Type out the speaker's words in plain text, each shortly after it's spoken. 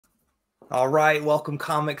All right, welcome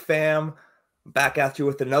comic fam. Back at you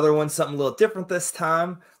with another one, something a little different this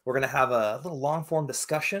time. We're going to have a little long form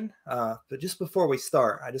discussion. But just before we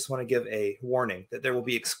start, I just want to give a warning that there will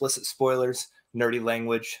be explicit spoilers, nerdy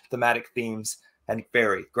language, thematic themes, and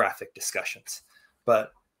very graphic discussions.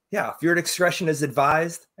 But yeah, viewer discretion is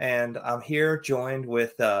advised. And I'm here joined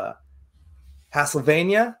with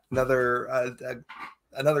Hassledvania,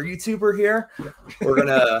 another YouTuber here.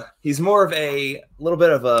 He's more of a little bit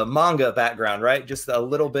of a manga background, right? Just a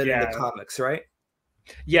little bit into comics, right?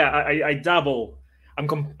 Yeah, I dabble. I'm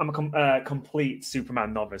a complete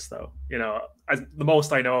Superman novice, though. You know, the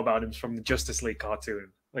most I know about him is from the Justice League cartoon.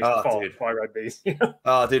 Before I read these.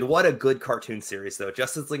 Oh, dude, what a good cartoon series, though.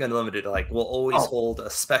 Justice League Unlimited, will always hold a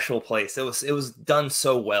special place. It was done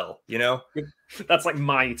so well, you know. That's like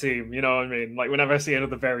my team, you know what I mean? Like whenever I see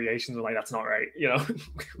another variations, I'm like, that's not right, you know.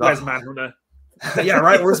 Where's Manhunter? Yeah,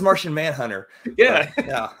 right. Where's Martian Manhunter? Yeah,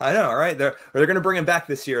 yeah, I know, right? They're gonna bring him back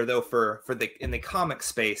this year, though. In the comic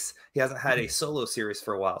space, he hasn't had a solo series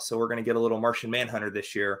for a while, so we're gonna get a little Martian Manhunter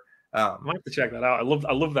this year. I might have to check that out.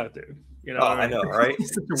 I love that dude. You know, I know, right?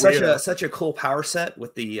 such a cool power set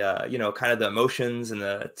with the kind of the emotions and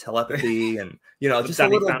the telepathy, and just a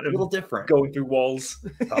little different. Going through walls.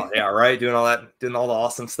 Oh yeah, right. Doing all the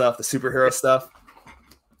awesome stuff, the superhero stuff.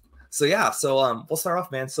 So yeah, we'll start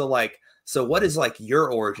off, man. So what is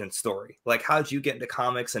your origin story? Like, how'd you get into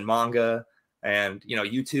comics and manga, and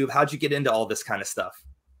YouTube? How'd you get into all this kind of stuff?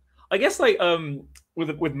 I guess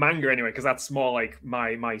with manga anyway, because that's more like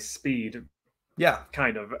my speed. Yeah,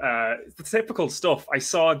 kind of. The typical stuff. I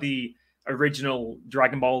saw the original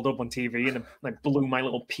Dragon Ball dub on TV, and it blew my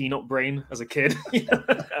little peanut brain as a kid.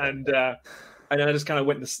 And then I just kind of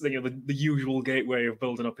went the usual gateway of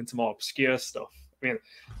building up into more obscure stuff. I mean,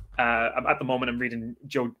 at the moment I'm reading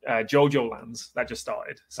JoJo Lands that just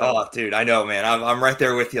started. So. Oh, dude, I know, man. I'm right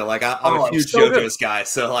there with you. I'm a huge JoJo's guy.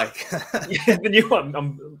 So yeah, the new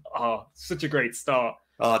one. Such a great start.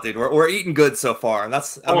 Oh, dude, we're eating good so far, and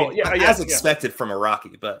that's as expected from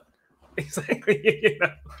Iraqi, but exactly.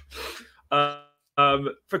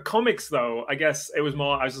 For comics, though, I guess I was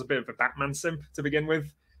just a bit of a Batman simp to begin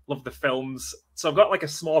with. Love the films, so I've got a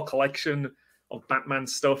small collection of Batman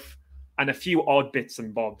stuff and a few odd bits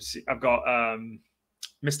and bobs. I've got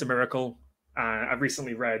Mr. Miracle. I've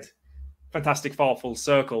recently read Fantastic Four Full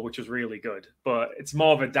Circle, which was really good, but it's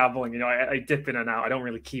more of a dabbling. I dip in and out. I don't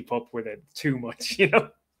really keep up with it too much.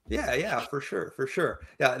 Yeah, for sure.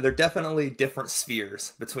 Yeah, they're definitely different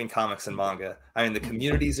spheres between comics and manga. I mean, the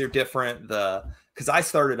communities are different. Because I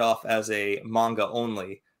started off as a manga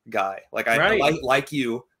only guy. Like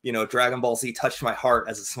you, Dragon Ball Z touched my heart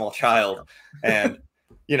as a small child, and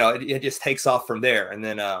it just takes off from there. And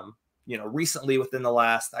then recently, within the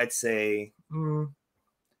last, I'd say.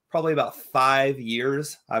 Probably about 5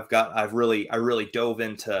 years, I really dove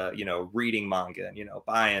into reading manga and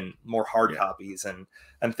buying more hard copies and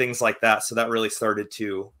things like that. So that really started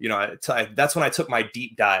to that's when I took my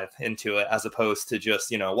deep dive into it, as opposed to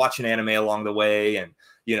just watching anime along the way and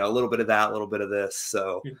a little bit of that, a little bit of this.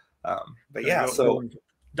 So but yeah, so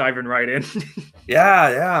diving right in.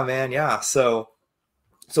 yeah, man, yeah. So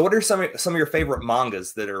what are some of your favorite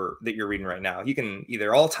mangas that you're reading right now? You can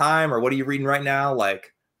either all time, or what are you reading right now?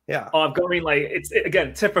 Yeah. Oh, I've got. It's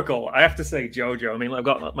again typical. I have to say JoJo. I mean, I've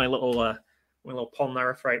got my little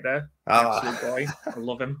Polnareff right there. Absolute boy. I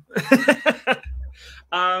love him.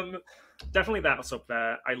 Definitely that's up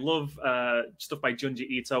there. I love stuff by Junji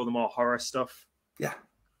Ito, the more horror stuff. Yeah.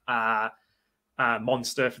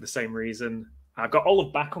 Monster for the same reason. I've got all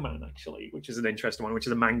of Bakuman actually, which is an interesting one, which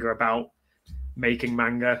is a manga about making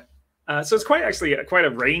manga. So it's quite a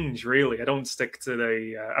range, really. I don't stick to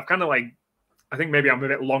the. I've kind of I think maybe I'm a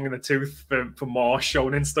bit long in the tooth for more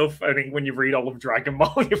shonen stuff. I think when you read all of Dragon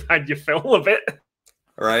Ball, you've had your fill of it.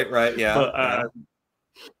 Right, yeah. But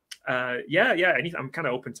I'm kind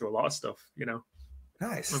of open to a lot of stuff,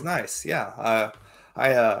 Nice. Yeah.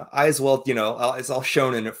 I as well, it's all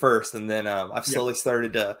shonen at first, and then I've slowly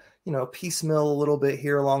started to piecemeal a little bit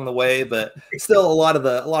here along the way, but still a lot of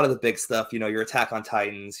the big stuff. Your Attack on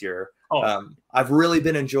Titans, I've really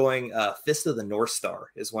been enjoying Fist of the North Star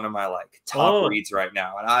is one of my top reads right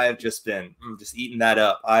now, and I've just been just eating that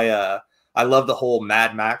up. I love the whole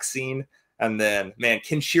Mad Max scene, and then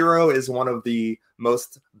Kenshiro is one of the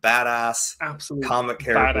most badass comic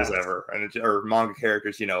characters ever, or manga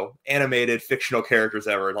characters, animated fictional characters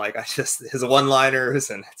ever. His one-liners,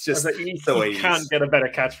 and it's just the way you can't get a better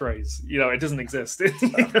catchphrase. It doesn't exist.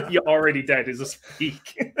 You're already dead is a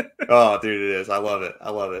speak. Oh, dude, it is. I love it.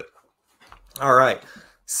 All right,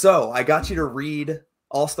 so I got you to read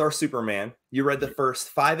All-Star Superman. You read the first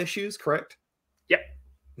 5 issues, correct? Yep.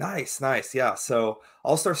 Nice, nice. Yeah. So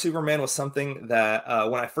All Star Superman was something that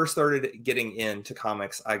when I first started getting into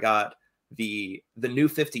comics, I got the new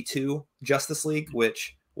 52 Justice League,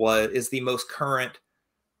 which is the most current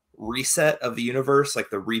reset of the universe, like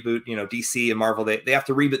the reboot. You know, DC and Marvel, they have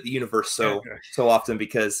to reboot the universe so often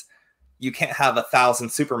because you can't have 1,000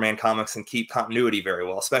 Superman comics and keep continuity very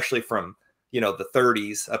well, especially from, you know, the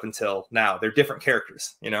 30s up until now. They're different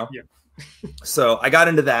characters, you know? Yeah. So I got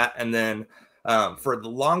into that. And then for the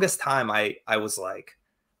longest time, I was like,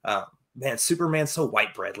 man, Superman's so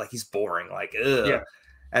white bread. Like, he's boring. Like, ugh. Yeah.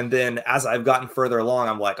 And then as I've gotten further along,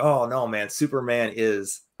 I'm like, oh, no, man, Superman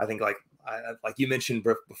is, I think, like you mentioned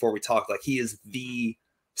before we talked, like, he is the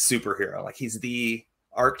superhero. Like, he's the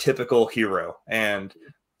archetypical hero. And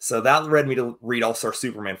so that led me to read All Star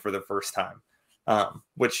Superman for the first time,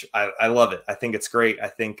 which I love it. I think it's great. I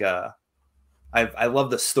think I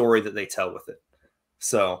love the story that they tell with it.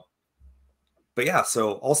 So, but yeah,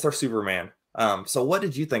 so All Star Superman. So what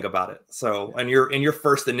did you think about it? So, in your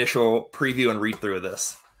first initial preview and read through of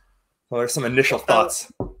this, what are some initial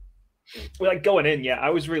thoughts? Well, like going in, yeah, I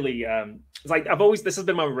was really it's like this has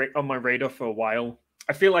been on my radar for a while.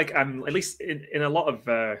 I feel like I'm at least in a lot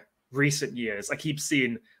of recent years, I keep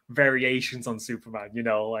seeing variations on Superman, you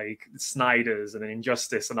know, like Snyder's and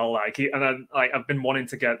Injustice and all that. I've been wanting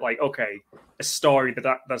to get like, okay, a story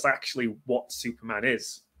that's actually what Superman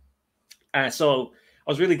is. So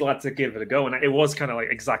I was really glad to give it a go, and it was kind of like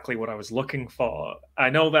exactly what I was looking for. I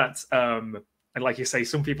know that, and like you say,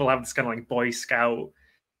 some people have this kind of like Boy Scout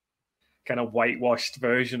kind of whitewashed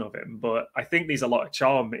version of him, but I think there's a lot of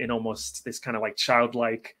charm in almost this kind of like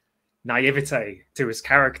childlike naivete to his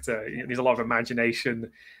character. There's a lot of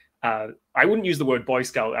imagination. I wouldn't use the word Boy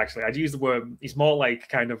Scout, actually. I'd use the word, he's more like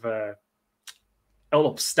kind of an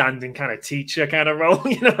upstanding kind of teacher kind of role.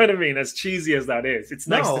 You know what I mean? As cheesy as that is, it's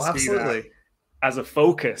nice to see that as a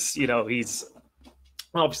focus. You know, he's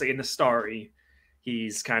obviously in the story,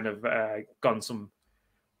 he's kind of gone some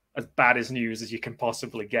as bad as news as you can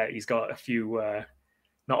possibly get. He's got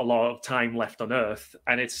not a lot of time left on Earth,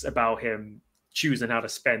 and it's about him choosing how to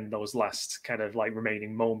spend those last kind of like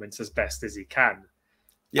remaining moments as best as he can.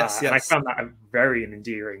 Yes. And I found that a very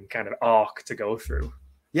endearing kind of arc to go through.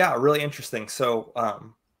 Yeah, really interesting. So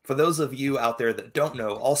for those of you out there that don't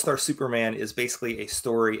know, All-Star Superman is basically a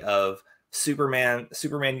story of Superman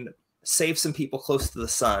saves some people close to the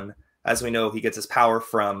sun. As we know, he gets his power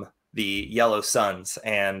from the yellow suns,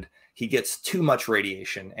 and he gets too much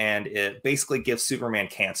radiation, and it basically gives Superman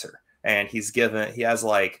cancer. And he has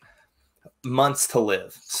like months to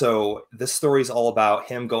live. So this story is all about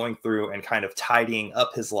him going through and kind of tidying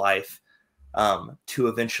up his life to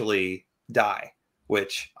eventually die,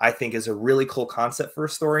 which I think is a really cool concept for a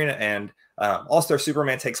story. And All-Star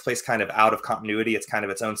Superman takes place kind of out of continuity. It's kind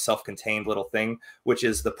of its own self-contained little thing, which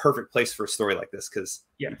is the perfect place for a story like this because,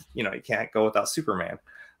 you know, you can't go without Superman.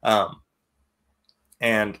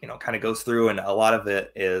 And, you know, kind of goes through, and a lot of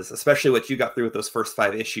it is, especially what you got through with those first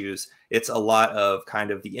 5 issues, it's a lot of kind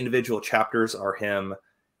of the individual chapters are him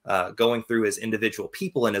going through his individual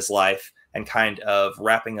people in his life and kind of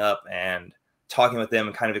wrapping up and talking with them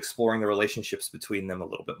and kind of exploring the relationships between them a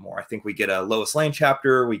little bit more. I think we get a Lois Lane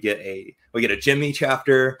chapter, we get a Jimmy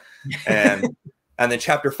chapter, and then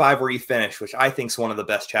chapter 5 where you finish, which I think is one of the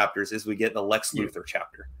best chapters, is we get the Lex Luthor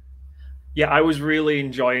chapter. Yeah, I was really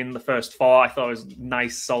enjoying the first 4. I thought it was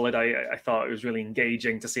nice, solid. I thought it was really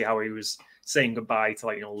engaging to see how he was saying goodbye to,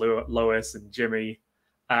 like, you know, Lois and Jimmy,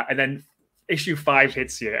 and then issue 5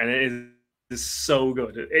 hits you, and it is so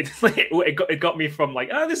good. It got me from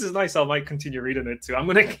like, oh, this is nice, I might continue reading it too. I'm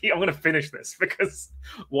gonna finish this because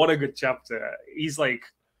what a good chapter. He's like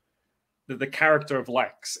the character of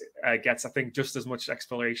Lex gets, I think, just as much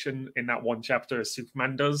exploration in that one chapter as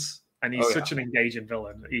Superman does. And he's such an engaging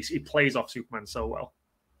villain. He plays off Superman so well.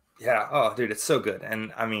 Yeah. Oh, dude, it's so good.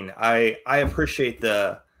 And I mean, I appreciate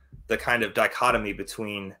the kind of dichotomy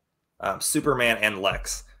between Superman and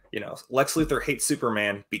Lex. You know, Lex Luthor hates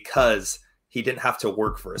Superman because he didn't have to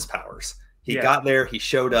work for his powers. He got there, he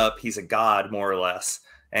showed up, he's a god, more or less.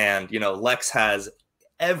 And, you know, Lex has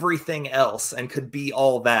everything else and could be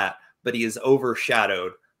all that, but he is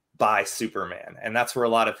overshadowed by Superman. And that's where a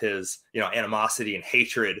lot of his, you know, animosity and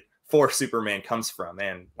hatred for Superman comes from.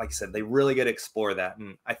 And like I said, they really get to explore that.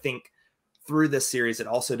 And I think through this series, it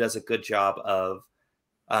also does a good job of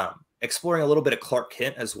exploring a little bit of Clark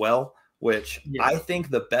Kent as well, which I think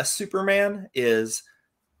the best Superman is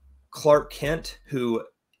Clark Kent, who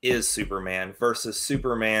is Superman, versus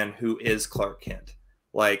Superman, who is Clark Kent.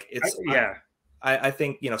 Like, it's, I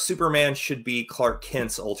think, you know, Superman should be Clark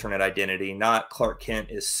Kent's alternate identity, not Clark Kent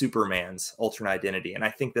is Superman's alternate identity. And I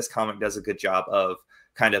think this comic does a good job of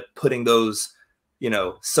kind of putting those,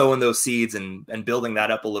 sowing those seeds and building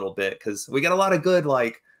that up a little bit, because we get a lot of good,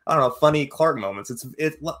 like, I don't know, funny Clark moments.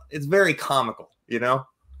 It's very comical, Yeah.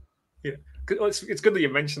 It's good that you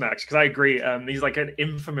mentioned that, actually, because I agree. There's like an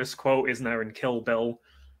infamous quote, isn't there, in Kill Bill,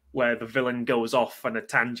 where the villain goes off on a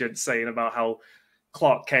tangent saying about how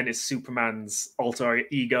Clark Kent is Superman's alter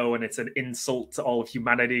ego and it's an insult to all of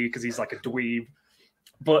humanity because he's like a dweeb.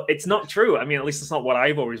 But it's not true. I mean, at least it's not what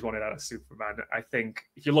I've always wanted out of Superman. I think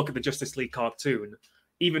if you look at the Justice League cartoon,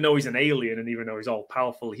 even though he's an alien and even though he's all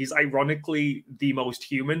powerful, he's ironically the most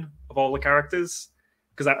human of all the characters,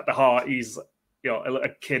 because at the heart he's a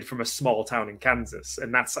kid from a small town in Kansas,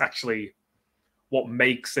 and that's actually what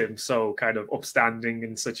makes him so kind of upstanding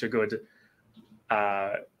and such a good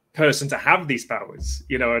person to have these powers.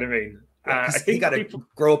 You know what I mean? I think he got to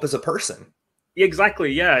grow up as a person.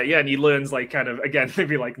 Exactly. Yeah. And he learns, like, kind of, again,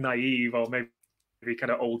 maybe like naive or maybe kind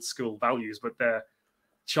of old school values, but they're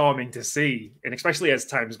charming to see, and especially as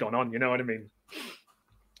time's gone on. You know what I mean?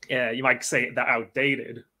 Yeah, you might say they're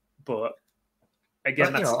outdated, but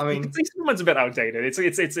again, that's, I mean, Superman's a bit outdated.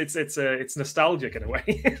 It's nostalgic in a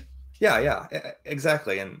way. Yeah,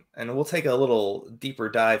 exactly. And we'll take a little deeper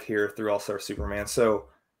dive here through All-Star Superman. So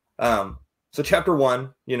chapter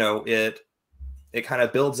 1, it kind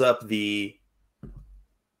of builds up the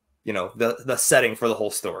setting for the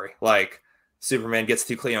whole story. Like, Superman gets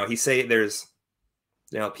too clear. There's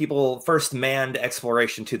people first manned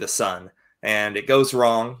exploration to the sun, and it goes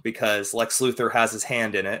wrong because Lex Luthor has his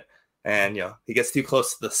hand in it, and he gets too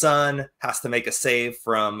close to the sun, has to make a save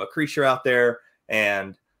from a creature out there,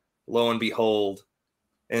 and lo and behold,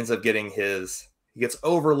 ends up getting he gets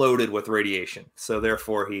overloaded with radiation. So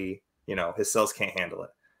therefore his cells can't handle it.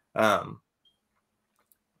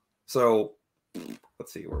 So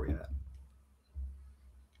let's see where we at.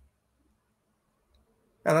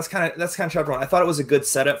 And that's kind of chapter 1. I thought it was a good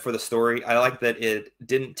setup for the story. I like that it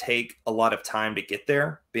didn't take a lot of time to get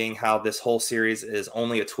there, being how this whole series is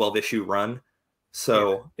only a 12-issue run.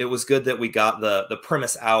 So It was good that we got the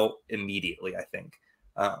premise out immediately, I think.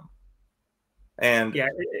 And yeah,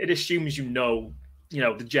 it assumes the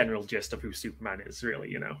general gist of who Superman is,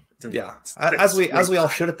 really. As we all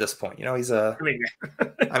should at this point. He's a.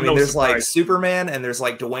 I mean, there's surprise. Like Superman, and there's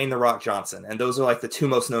like Dwayne the Rock Johnson, and those are like the two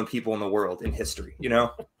most known people in the world in history.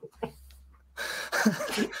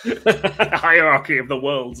 Hierarchy of the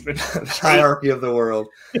worlds. Hierarchy of the world.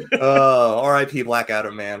 Oh, R.I.P. Black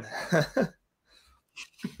Adam, man.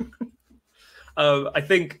 I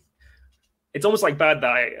think it's almost like bad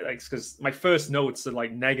that because my first notes are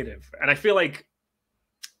like negative, and I feel like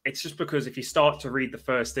it's just because if you start to read the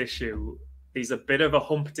first issue, there's a bit of a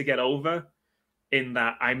hump to get over. In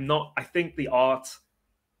that I think the art,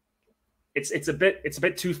 it's a bit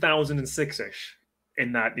 2006-ish.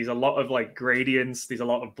 In that there's a lot of like gradients, there's a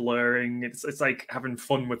lot of blurring. It's like having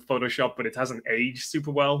fun with Photoshop, but it hasn't aged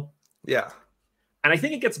super well. Yeah, and I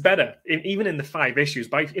think it gets better even in the 5 issues.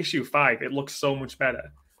 By issue 5, it looks so much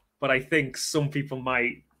better. But I think some people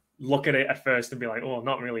might look at it at first and be like, "Oh, I'm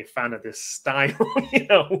not really a fan of this style."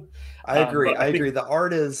 I agree. I agree. The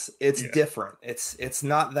art is different. It's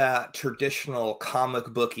not that traditional comic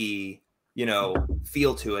booky,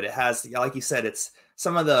 feel to it. It has, like you said, it's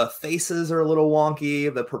some of the faces are a little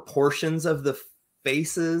wonky. The proportions of the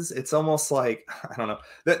faces, it's almost like, I don't know.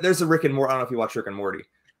 There's a Rick and Morty. I don't know if you watch Rick and Morty,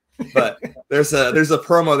 but there's a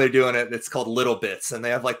promo they do in it. It's called Little Bits, and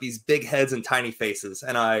they have like these big heads and tiny faces.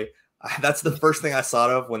 And that's the first thing I thought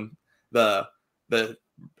of when the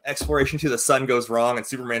exploration to the sun goes wrong and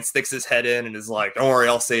Superman sticks his head in and is like, "Don't worry,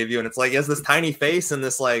 I'll save you." And it's like he has this tiny face and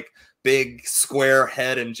this like big square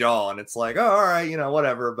head and jaw, and it's like, "Oh, all right,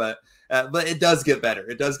 whatever." But it does get better.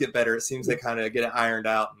 It does get better. It seems they kind of get it ironed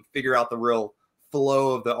out and figure out the real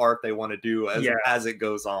flow of the art they want to do as it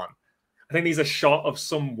goes on. I think there's a shot of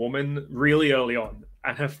some woman really early on,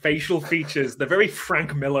 and her facial features, they're very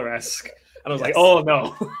Frank Miller-esque. And I was like, "Oh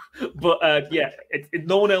no!" But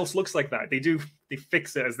no one else looks like that. They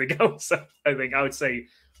fix it as they go. So I think I would say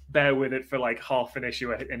bear with it for like half an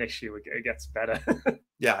issue. It gets better.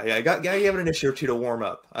 Yeah. Got to give it an issue or two to warm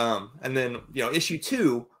up. And then issue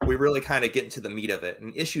 2, we really kind of get into the meat of it.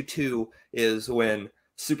 And issue 2 is when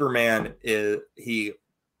Superman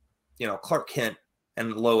Clark Kent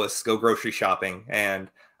and Lois go grocery shopping, and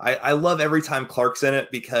I love every time Clark's in it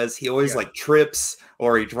because he always like trips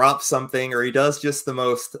or he drops something or he does just the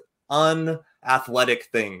most unathletic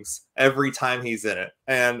things every time he's in it.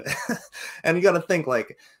 And you got to think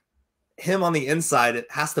like him on the inside, it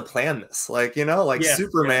has to plan this. Like,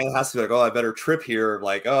 Superman has to be like, "Oh, I better trip here."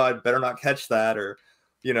 Like, "Oh, I better not catch that," or,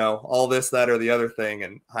 all this, that, or the other thing.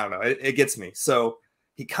 And I don't know, it gets me. So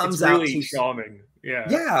he comes out really charming.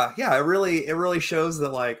 Yeah. Yeah, it really shows that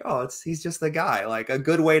like, oh, he's just the guy, like a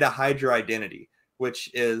good way to hide your identity, which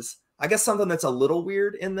is I guess something that's a little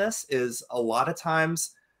weird in this is a lot of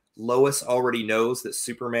times Lois already knows that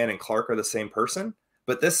Superman and Clark are the same person,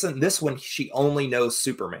 but this one she only knows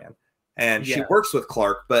Superman and she Yeah. works with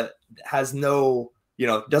Clark, but has no,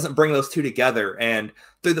 doesn't bring those two together. And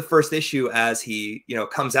through the first issue, as he,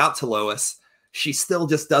 comes out to Lois, she still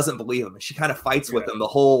just doesn't believe him. And she kind of fights with him the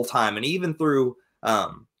whole time. And even through,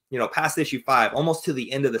 past issue 5, almost to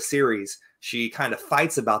the end of the series, she kind of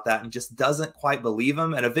fights about that and just doesn't quite believe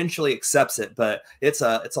him and eventually accepts it. But it's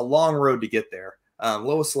a long road to get there.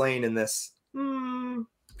 Lois Lane in this,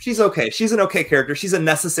 she's okay. She's an okay character. She's a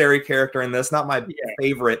necessary character in this. Not my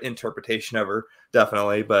favorite interpretation of her,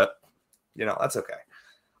 definitely, but that's okay.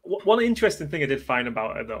 One interesting thing I did find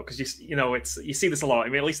about her, though, because you see this a lot. I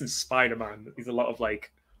mean, at least in Spider-Man, there's a lot of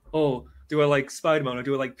like, oh, do I like Spider-Man or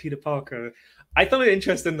do I like Peter Parker? I found it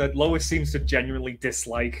interesting that Lois seems to genuinely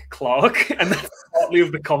dislike Clark, and that's partly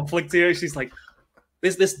of the conflict here. She's like,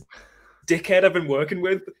 this dickhead I've been working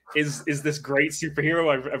with is this great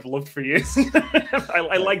superhero I've loved for years.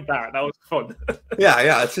 I like that. That was fun.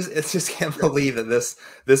 Yeah. It's just can't believe that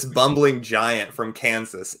this bumbling giant from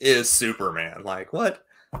Kansas is Superman. Like what?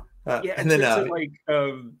 And then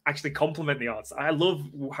to actually compliment the arts. I love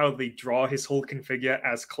how they draw his Hulking figure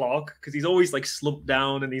as Clark, because he's always like slumped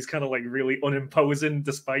down and he's kind of like really unimposing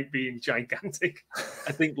despite being gigantic.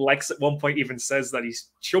 I think Lex at one point even says that he's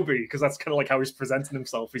chubby because that's kind of like how he's presenting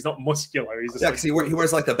himself. He's not muscular. He's just because he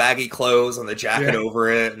wears like the baggy clothes and the jacket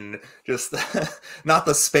over it, and just not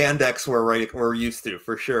the spandex we're used to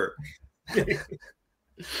for sure.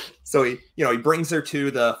 So he brings her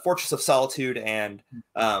to the Fortress of Solitude and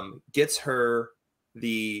gives her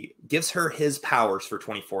his powers for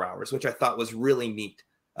 24 hours, which I thought was really neat.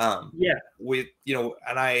 And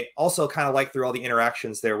I also kind of like through all the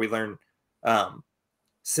interactions there, we learn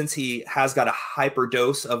since he has got a hyper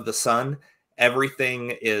dose of the sun,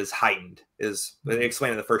 everything is heightened. They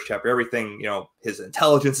explain in the first chapter, everything, his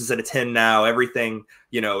intelligence is at a 10 now, everything,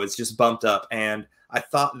 is just bumped up. And I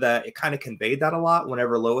thought that it kind of conveyed that a lot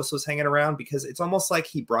whenever Lois was hanging around, because it's almost like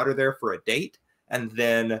he brought her there for a date and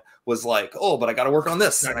then was like, oh, but I got to work on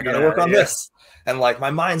this and I got to work on this. And like, my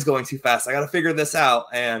mind's going too fast. I got to figure this out.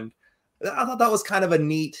 And I thought that was kind of a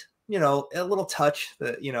neat, a little touch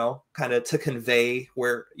that, kind of to convey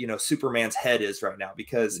where, Superman's head is right now,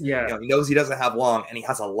 because he knows he doesn't have long and he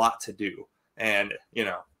has a lot to do. And,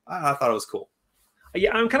 I thought it was cool.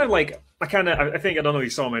 Yeah, I'm kind of like, I think, I don't know if you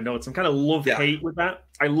saw my notes, I'm kind of love-hate with that.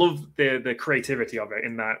 I love the creativity of it,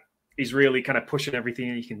 in that he's really kind of pushing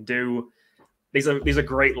everything he can do. There's a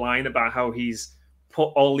great line about how he's put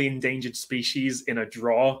all the endangered species in a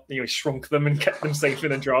drawer, shrunk them and kept them safe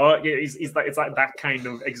in a drawer. It's like that kind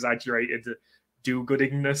of exaggerated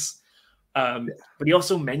do-goodingness. But he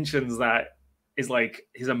also mentions that his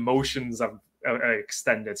emotions are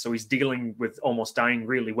extended, so he's dealing with almost dying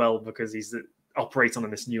really well because he's operates on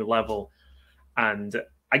this new level. And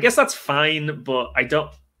I guess that's fine, but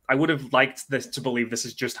I would have liked this to believe this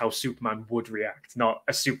is just how Superman would react, not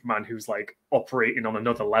a Superman who's like operating on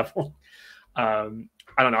another level. I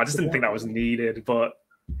don't know, I just didn't think that was needed, but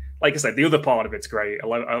like I said, the other part of it's great.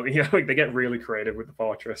 They get really creative with the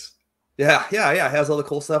fortress. Yeah, it has all the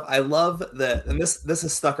cool stuff. I love that, and this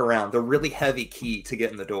is stuck around, the really heavy key to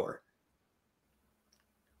get in the door.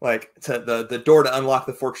 Like to the door to unlock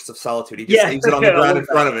the Fortress of Solitude. He just leaves it on the ground in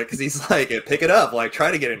front of it because he's like, pick it up, like try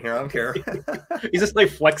to get in here. I don't care. He's just like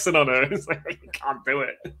flexing on it. It's like, you can't do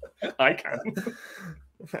it. I can.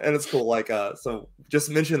 And it's cool. Like, so just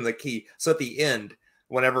mention the key. So at the end,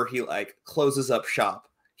 whenever he like closes up shop,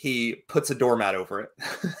 he puts a doormat over it.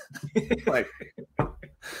 Like,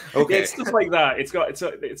 okay, it's stuff like that. It's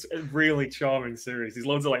a really charming series. There's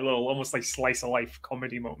loads of like little, almost like slice of life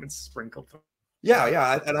comedy moments sprinkled through.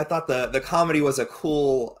 Yeah, and I thought the comedy was a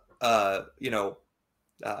cool, I don't know,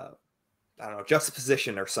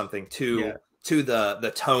 juxtaposition or something to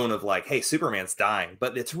the tone of like, hey, Superman's dying,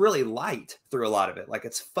 but it's really light through a lot of it. Like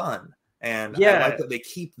it's fun, and I like that they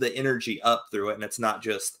keep the energy up through it, and it's not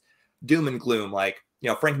just doom and gloom. Like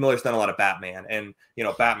Frank Miller's done a lot of Batman, and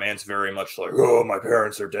Batman's very much like, oh, my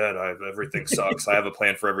parents are dead, everything sucks, I have a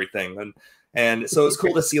plan for everything, and so it's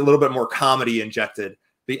cool to see a little bit more comedy injected.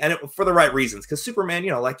 And for the right reasons, because Superman,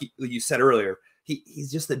 like you said earlier, he's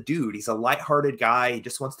just a dude. He's a lighthearted guy. He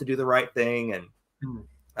just wants to do the right thing. And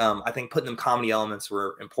I think putting them comedy elements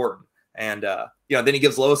were important. And, then he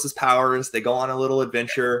gives Lois his powers. They go on a little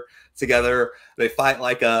adventure together. They fight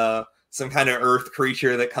like some kind of earth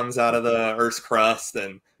creature that comes out of the Earth's crust.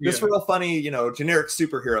 And just real funny, generic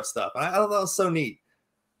superhero stuff. And I thought that was so neat.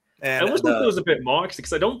 I almost wish there was a bit more, actually,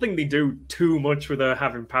 because I don't think they do too much with her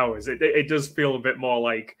having powers. It does feel a bit more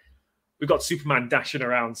like we've got Superman dashing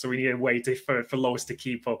around, so we need a way for Lois to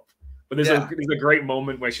keep up. But there's a great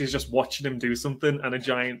moment where she's just watching him do something, and a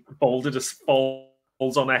giant boulder just falls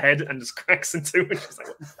on her head and just cracks into it. She's like,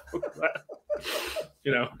 what the fuck is that?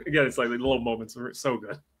 You know, again, it's like the little moments are so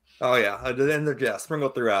good. Oh yeah, and they're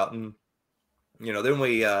sprinkled throughout, and you know, then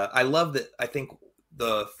I love that. I think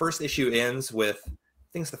the first issue ends with, I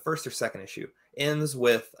think it's the first or second issue, ends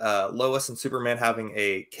with Lois and Superman having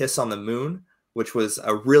a kiss on the moon, which was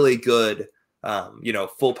a really good, you know,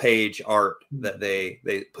 full page art that they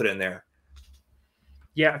put in there.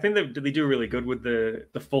 Yeah, I think they do really good with the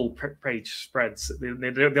full page spreads.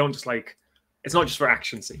 They don't just like, it's not just for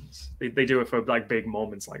action scenes. They do it for like big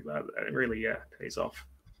moments like that. It really pays off.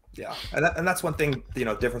 Yeah, and that's one thing, you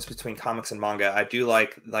know, difference between comics and manga. I do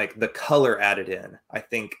like the color added in. I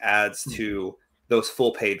think adds to those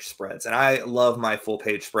full page spreads, and I love my full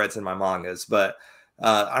page spreads in my mangas. But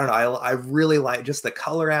I don't know, I really like just the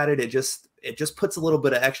color added. It just puts a little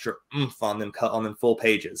bit of extra oomph on them full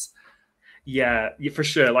pages. Yeah, for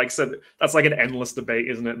sure. Like, so that's like an endless debate,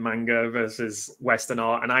 isn't it? Manga versus Western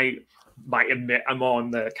art, and I might admit I'm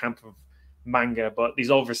on the camp of manga, but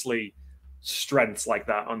there's obviously strengths like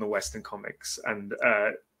that on the Western comics, and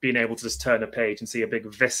being able to just turn a page and see a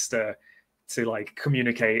big vista to like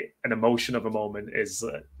communicate an emotion of a moment is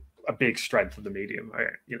a big strength of the medium.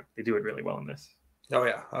 You know, they do it really well in this. Oh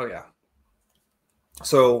yeah.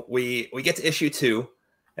 So we get to issue 2,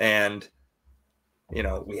 and you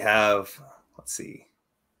know, we have, let's see.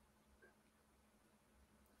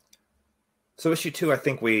 So issue 2,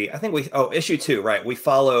 issue 2, right?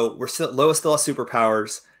 Lois still has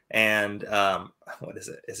superpowers, and what is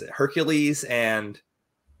it? Is it Hercules and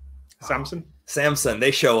Samson? Samson,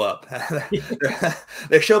 they show up.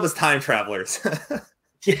 They show up as time travelers.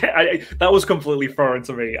 Yeah, that was completely foreign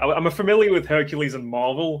to me. I'm familiar with Hercules and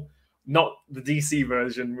Marvel, not the DC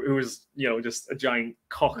version, who was, you know, just a giant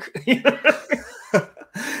cock.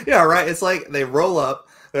 Yeah, right. It's like they roll up.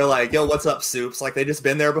 They're like, "Yo, what's up, Soups?" Like they just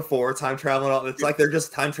been there before, time traveling. It's like they're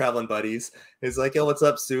just time traveling buddies. It's like, "Yo, what's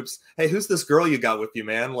up, Soups? Hey, who's this girl you got with you,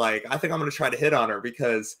 man? Like, I think I'm gonna try to hit on her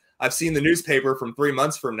because I've seen the newspaper from 3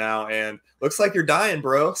 months from now, and looks like you're dying,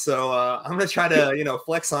 bro. So I'm gonna try to, you know,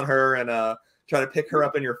 flex on her and try to pick her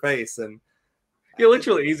up in your face." And yeah,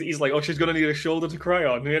 literally, he's like, "Oh, she's gonna need a shoulder to cry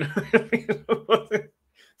on," you know.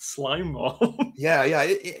 Slime ball. Yeah.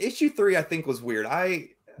 Issue 3, I think, was weird. I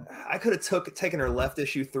could have taken her left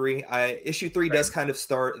issue 3. Issue 3 does kind of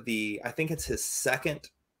start I think it's his second,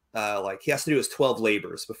 like he has to do his 12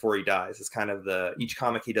 labors before he dies. It's kind of each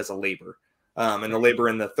comic he does a labor. And the labor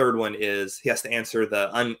in the third one is he has to answer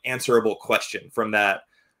the unanswerable question from that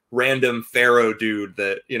random pharaoh dude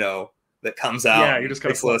that, you know, that comes out. Yeah, you just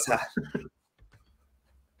kind of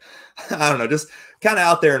I don't know, just kind of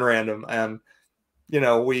out there and random. And, you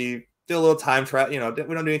know, we do a little time travel, you know,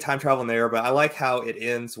 we don't do any time travel in there, but I like how it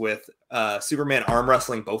ends with Superman arm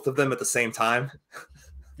wrestling both of them at the same time.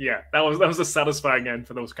 Yeah, that was a satisfying end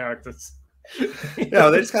for those characters. Yeah,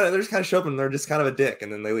 they just kind of show up and they're just kind of a dick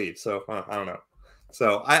and then they leave. So I don't know.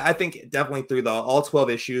 So I think definitely through all 12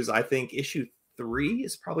 issues, I think issue 3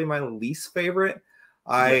 is probably my least favorite.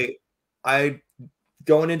 I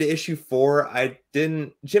going into issue 4,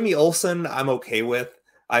 Jimmy Olsen, I'm okay with.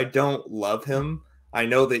 I don't love him. I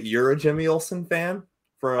know that you're a Jimmy Olsen fan.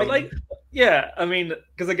 Yeah, I mean,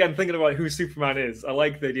 because again, thinking about who Superman is, I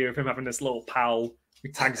like the idea of him having this little pal who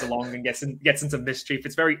tags along and gets into mischief.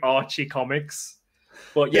 It's very Archie comics.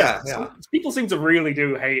 But yeah. People seem to really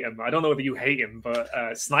do hate him. I don't know whether you hate him, but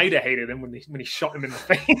Snyder hated him when he shot him in the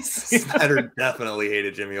face. Snyder definitely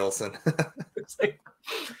hated Jimmy Olsen. I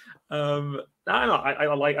don't know.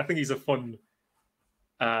 I think he's a fun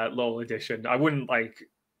little addition. I wouldn't like.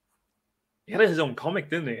 He had his own comic,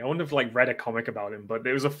 didn't he? I wouldn't have like read a comic about him, but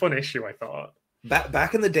it was a fun issue, I thought.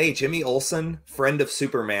 Back in the day, Jimmy Olsen, Friend of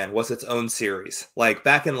Superman, was its own series. Like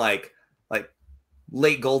back in like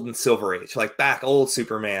late Gold and Silver Age, like back old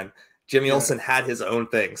Superman, Jimmy Olsen had his own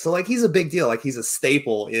thing. So like he's a big deal. Like he's a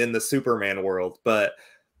staple in the Superman world. But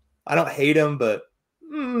I don't hate him, but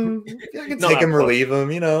I can take him or leave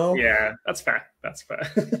him, you know? Yeah, that's fair. That's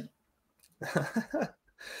fair.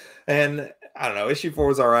 And I don't know, issue 4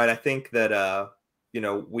 was all right. I think that, you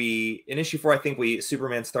know, in issue 4, I think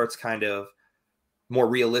Superman starts kind of more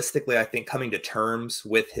realistically, I think, coming to terms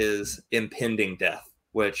with his impending death,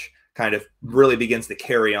 which kind of really begins to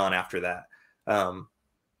carry on after that,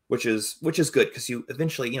 which is good because you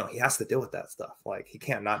eventually, you know, he has to deal with that stuff. Like he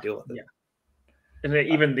can't not deal with it. Yeah. And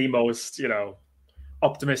even the most, you know,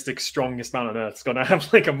 optimistic, strongest man on earth is gonna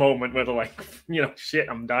have like a moment where they're like, shit,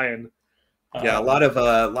 I'm dying. Yeah, a lot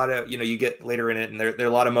of you get later in it, and there are a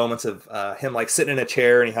lot of moments of him like sitting in a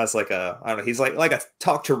chair, and he has like I don't know, he's like a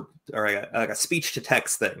talk to or like a speech to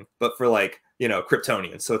text thing, but for like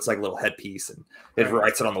Kryptonians. So it's like a little headpiece, and it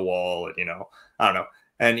writes it on the wall, and I don't know.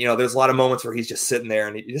 And there's a lot of moments where he's just sitting there,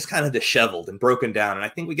 and he's just kind of disheveled and broken down. And I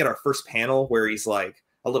think we get our first panel where he's like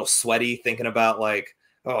a little sweaty, thinking about like,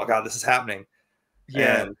 oh god, this is happening.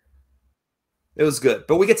 Yeah. And it was good.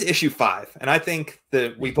 But we get to issue 5, and I think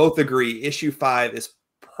that we both agree issue 5 is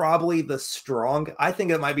probably I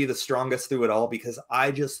think it might be the strongest through it all, because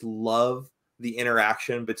I just love the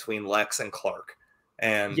interaction between Lex and Clark,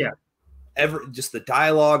 and just the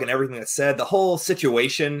dialogue and everything that's said, the whole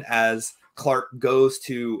situation as Clark goes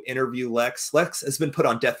to interview Lex. Lex has been put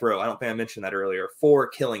on death row. I don't think I mentioned that earlier, for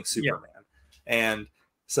killing Superman. And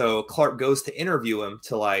so Clark goes to interview him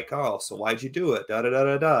to like, oh, so why'd you do it? Da da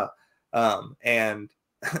da da da. And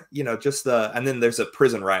and then there's a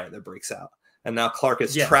prison riot that breaks out, and now Clark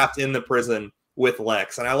is trapped in the prison with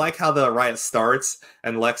Lex. And I like how the riot starts,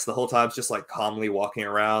 and Lex the whole time is just like calmly walking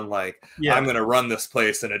around like, I'm gonna run this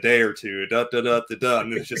place in a day or two, da da da da da,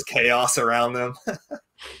 and there's just chaos around them.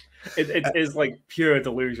 It is like pure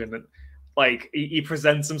delusion. And like he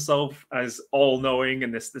presents himself as all-knowing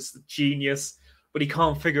and this genius, but he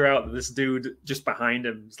can't figure out that this dude just behind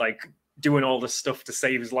him is like doing all this stuff to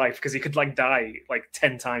save his life, because he could like die like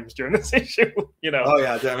 10 times during this issue. Oh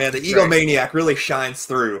yeah, man, the egomaniac really shines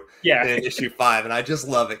through in issue 5, and I just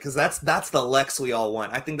love it, because that's the Lex we all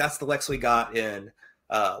want. I think that's the Lex we got in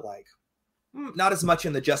not as much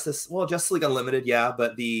in the Justice League Unlimited,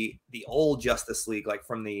 but the old Justice League, like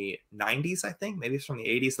from the 90s, I think, maybe it's from the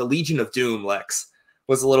 80s. The Legion of Doom Lex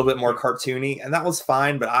was a little bit more cartoony, and that was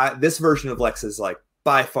fine, but this version of Lex is like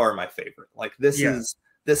by far my favorite. Like this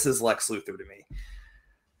is Lex Luthor to me.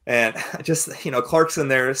 And just, Clark's in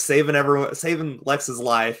there saving Lex's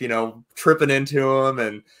life, tripping into him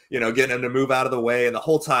and, getting him to move out of the way. And the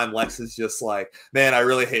whole time Lex is just like, man, I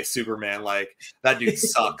really hate Superman. Like, that dude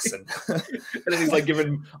sucks. And then he's like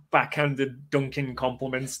giving backhanded dunking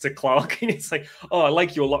compliments to Clark. And it's like, oh, I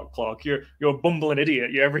like you a lot, Clark. You're a bumbling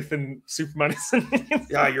idiot. You're everything Superman is.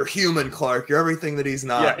 Yeah, you're human, Clark. You're everything that he's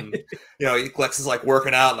not. And, Lex is like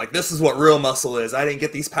working out. Like, this is what real muscle is. I didn't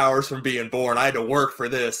get these powers from being born. I had to work for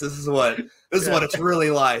this. This is what it's really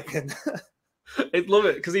like. And I love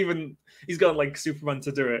it, because even he's got like Superman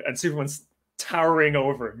to do it, and Superman's towering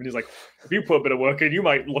over him, and he's like, if you put a bit of work in, you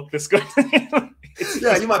might look this good.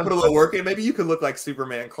 You might put a little work in. Maybe you could look like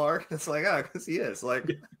Superman, Clark. It's like, because he is like.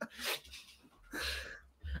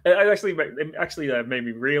 It actually made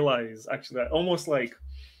me realize that almost like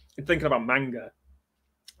thinking about manga,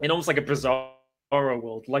 in almost like a bizarre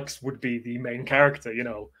world, Lex would be the main character,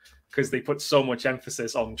 because they put so much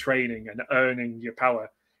emphasis on training and earning your power.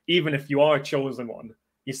 Even if you are a chosen one,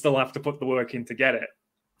 you still have to put the work in to get it.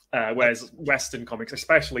 Whereas Western comics,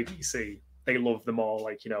 especially DC, they love them all,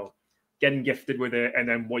 like, getting gifted with it, and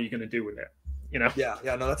then what are you going to do with it? Yeah,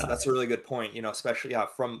 no, that's a really good point. Especially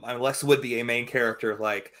Lex would be a main character,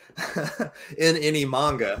 like in any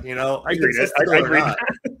manga. I agree.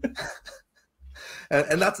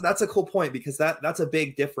 And that's a cool point, because that's a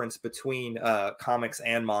big difference between comics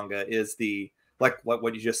and manga, is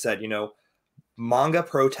what you just said. Manga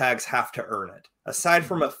pro tags have to earn it, aside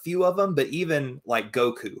from a few of them. But even like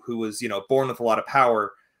Goku, who was born with a lot of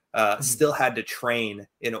power, still had to train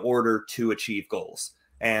in order to achieve goals.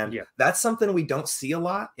 And that's something we don't see a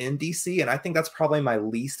lot in DC. And I think that's probably my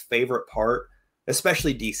least favorite part,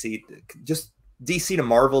 especially DC. Just DC to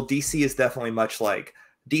Marvel. DC is definitely much like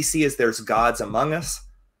DC is there's gods among us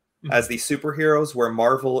as these superheroes, where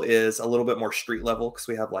Marvel is a little bit more street level, because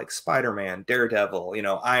we have like Spider-Man, Daredevil,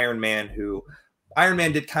 Iron Man, who Iron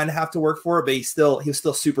Man did kind of have to work for it, but he was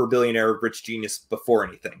still super billionaire, rich genius before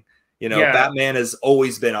anything. Batman has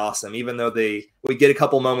always been awesome, even though we get a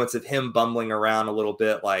couple moments of him bumbling around a little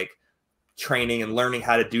bit, like training and learning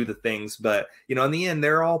how to do the things. But, in the end,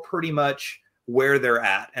 they're all pretty much where they're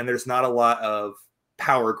at. And there's not a lot of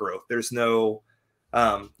power growth. There's no,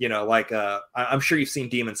 I'm sure you've seen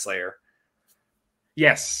Demon Slayer.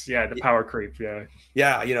 Yes, the power creep,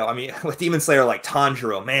 with Demon Slayer, like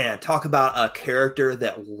Tanjiro, man, talk about a character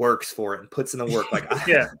that works for it and puts in the work. Like,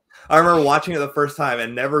 I remember watching it the first time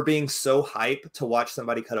and never being so hyped to watch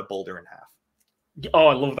somebody cut a boulder in half. Oh,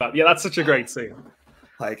 I love that. Yeah, that's such a great scene.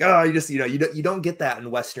 Like, oh, you just, you don't get that in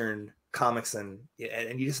Western comics, and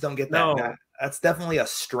you just don't get that. No. That's definitely a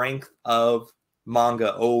strength of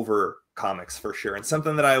manga over comics for sure, and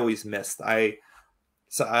something that I always missed.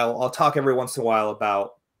 I'll talk every once in a while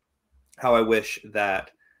about how I wish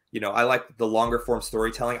that I like the longer form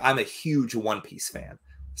storytelling. I'm a huge One Piece fan.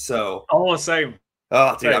 So, oh, same.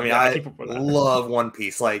 oh, dude, Same. I mean, Yeah, I I keep up with that. love One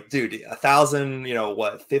Piece. Like, dude, 1,000,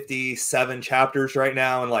 57 chapters right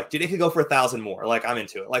now. And like, dude, it could go for 1,000 more. Like, I'm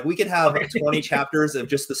into it. Like, we could have 20 chapters of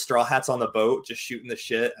just the Straw Hats on the boat, just shooting the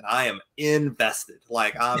shit. And I am invested.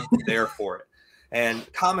 Like, I'm there for it.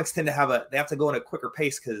 And comics tend to they have to go in a quicker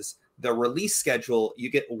pace because the release schedule, you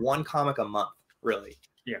get one comic a month, really.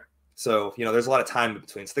 Yeah. So, there's a lot of time in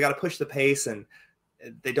between. So they got to push the pace, and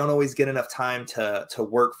they don't always get enough time to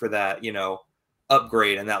work for that,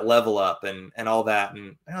 upgrade and that level up and all that.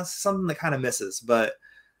 And it's something that kind of misses, but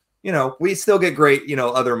we still get great,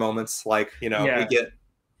 other moments like, Yeah.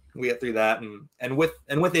 we get through that. And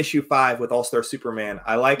with issue 5 with All-Star Superman,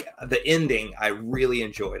 I like the ending. I really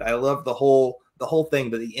enjoyed. I love the whole thing,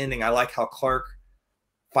 but the ending, I like how Clark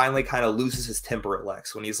finally kind of loses his temper at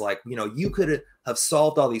Lex when he's like, you could have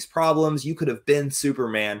solved all these problems. You could have been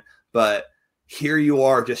Superman, but here you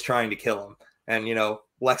are just trying to kill him. And,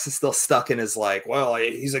 Lex is still stuck in his like, well,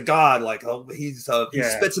 he's a god. Like, he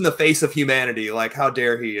spits in the face of humanity. Like, how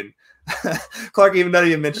dare he? And Clark even doesn't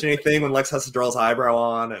even mention anything when Lex has to draw his eyebrow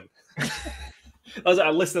on. And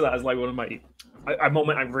I listed that as like one of a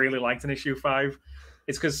moment I really liked in issue 5.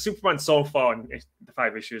 It's because Superman so far in the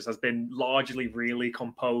 5 issues has been largely really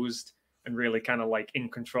composed and really kind of like in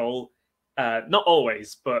control. Not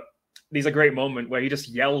always, but there's a great moment where he just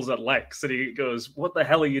yells at Lex and he goes, "What the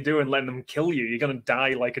hell are you doing letting them kill you? You're going to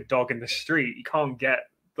die like a dog in the street." You can't get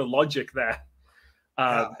the logic there.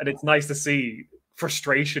 And it's nice to see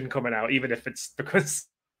frustration coming out, even if it's because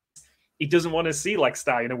he doesn't want to see Lex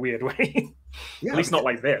die in a weird way. Yeah, at least not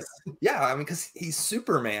like this. Yeah, I mean, because he's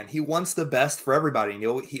Superman. He wants the best for everybody.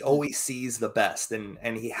 He always sees the best,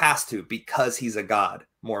 and he has to because he's a god,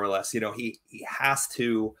 more or less. He has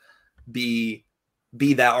to be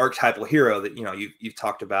that archetypal hero that you've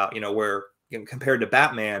talked about. Where compared to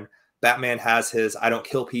Batman has his "I don't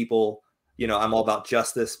kill people." I'm all about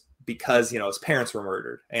justice because his parents were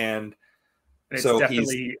murdered, and it's so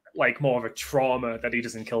definitely like more of a trauma that he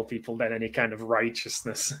doesn't kill people than any kind of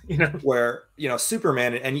righteousness, Where,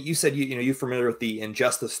 Superman, and you said, you're familiar with the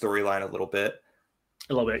Injustice storyline a little bit.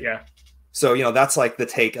 A little bit, yeah. So, that's like the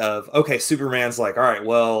take of, okay, Superman's like, all right,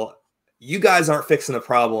 well, you guys aren't fixing the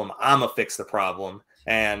problem. I'm going to fix the problem.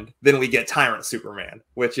 And then we get Tyrant Superman,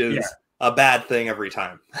 which is a bad thing every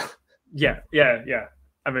time. Yeah.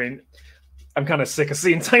 I mean, I'm kind of sick of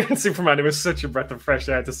seeing Tyrant Superman. It was such a breath of fresh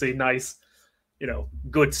air to see nice,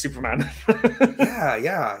 good Superman.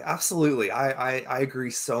 yeah, absolutely. I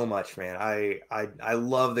agree so much, man. I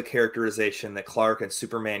love the characterization that Clark and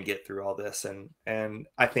Superman get through all this, and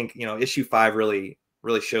I think issue 5 really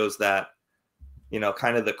shows that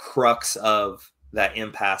kind of the crux of that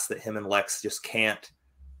impasse that him and Lex just can't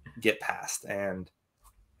get past. And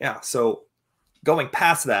so going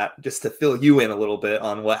past that, just to fill you in a little bit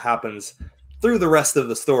on what happens through the rest of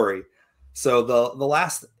the story. So the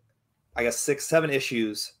last, I guess, 6-7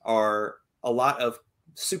 issues are a lot of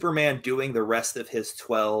Superman doing the rest of his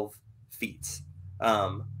 12 feats.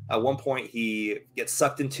 At one point, he gets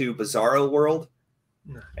sucked into Bizarro World,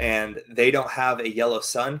 and they don't have a yellow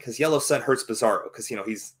sun because yellow sun hurts Bizarro because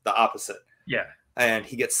he's the opposite. Yeah, and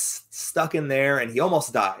he gets stuck in there, and he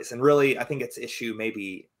almost dies. And really, I think it's issue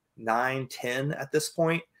maybe 9, 10 at this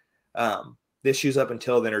point. The issues up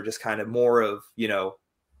until then are just kind of more of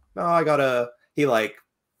he like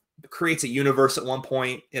creates a universe at one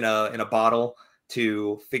point in a bottle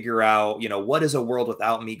to figure out, what is a world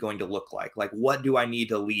without me going to look like? Like, what do I need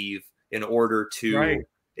to leave in order to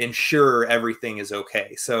ensure everything is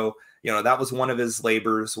okay? So, that was one of his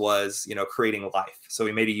labors was, creating life. So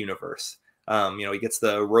he made a universe. He gets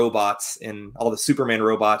the robots and all the Superman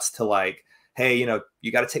robots to like, hey,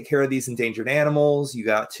 you got to take care of these endangered animals. You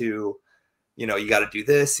got to, you got to do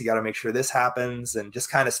this. You got to make sure this happens, and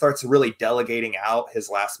just kind of starts really delegating out his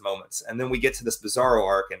last moments. And then we get to this Bizarro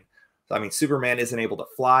arc, and Superman isn't able to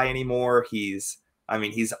fly anymore. He's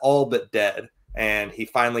all but dead, and he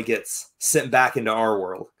finally gets sent back into our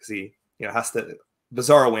world because he, has to.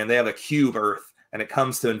 Bizarro Land, they have a cube Earth, and it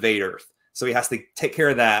comes to invade Earth, so he has to take care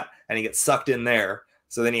of that, and he gets sucked in there.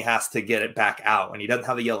 So then he has to get it back out, and he doesn't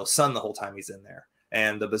have the yellow sun the whole time he's in there.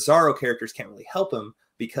 And the Bizarro characters can't really help him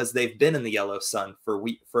because they've been in the yellow sun for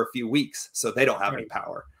a few weeks, so they don't have any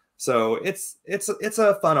power. So it's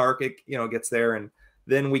a fun arc. It gets there, and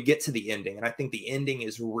then we get to the ending, and I think the ending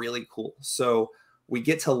is really cool. So we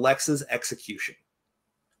get to Lex's execution,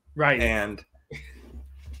 right? And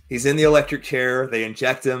he's in the electric chair. They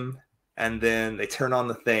inject him, and then they turn on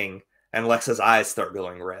the thing, and Lex's eyes start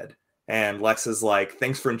going red. And Lex is like,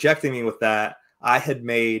 "Thanks for injecting me with that. I had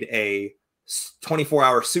made a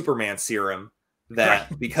 24-hour Superman serum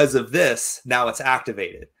that because of this, now it's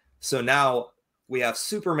activated. So now we have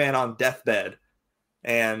Superman on deathbed,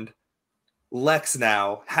 and Lex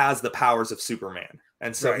now has the powers of Superman.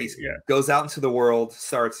 And so he goes out into the world,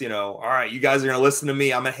 starts, all right, you guys are going to listen to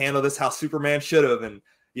me. I'm going to handle this how Superman should have. And,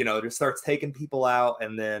 just starts taking people out.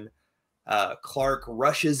 And then Clark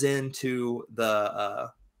rushes into the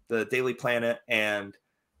Daily Planet and,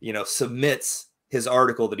 submits his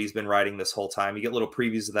article that he's been writing this whole time. You get little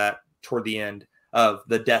previews of that toward the end of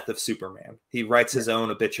the death of Superman. He writes his own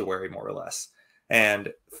obituary, more or less.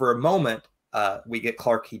 And for a moment, we get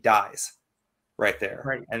Clark, he dies right there.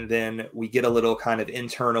 Right. And then we get a little kind of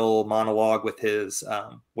internal monologue with his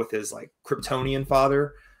like Kryptonian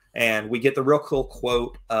father. And we get the real cool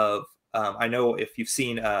quote of, I know if you've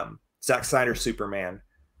seen Zack Snyder's Superman,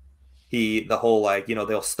 the whole like,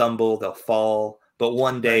 they'll stumble, they'll fall, but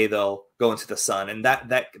one day they'll go into the sun. And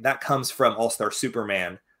that comes from All-Star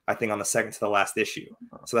Superman, I think on the second to the last issue.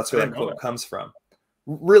 So that's where that quote comes from.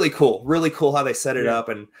 Really cool how they set it up.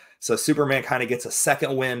 And so Superman kind of gets a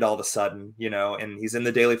second wind all of a sudden, and he's in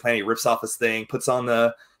the Daily Planet. He rips off his thing, puts on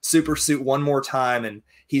the super suit one more time, and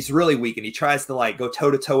he's really weak, and he tries to like go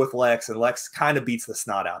toe to toe with Lex, and Lex kind of beats the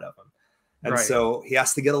snot out of him. And so he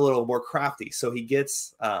has to get a little more crafty. So he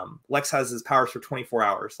gets Lex has his powers for 24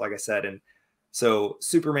 hours, like I said. And so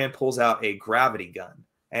Superman pulls out a gravity gun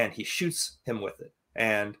and he shoots him with it.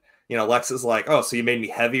 And Lex is like, oh, so you made me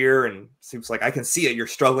heavier? And seems like, I can see it. You're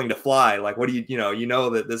struggling to fly. Like, what do you know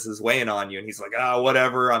that this is weighing on you. And he's like, oh,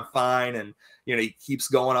 whatever, I'm fine. And, he keeps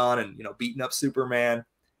going on and, beating up Superman.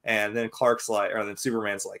 And then then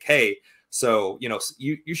Superman's like, hey, so,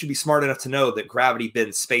 you should be smart enough to know that gravity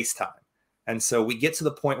bends space-time. And so we get to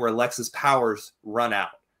the point where Lex's powers run out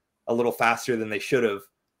a little faster than they should have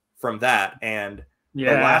from that. And the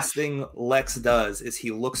last thing Lex does is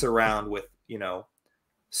he looks around with,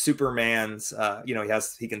 Superman's,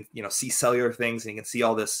 he can, see cellular things, and he can see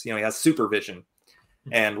all this, he has supervision.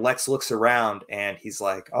 And Lex looks around and he's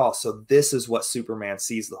like, oh, so this is what Superman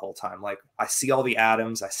sees the whole time. Like, I see all the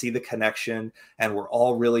atoms, I see the connection, and we're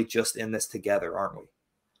all really just in this together, aren't we?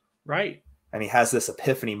 Right. And he has this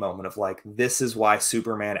epiphany moment of like, this is why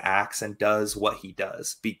Superman acts and does what he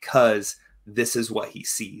does, because this is what he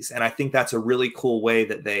sees. And I think that's a really cool way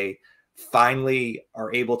that they finally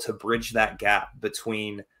are able to bridge that gap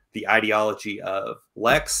between the ideology of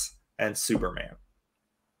Lex and Superman.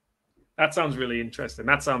 That sounds really interesting.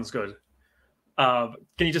 That sounds good. Can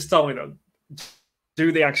you just tell me though,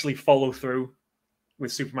 do they actually follow through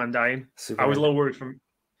with Superman dying? I was a little worried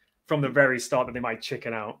from the very start that they might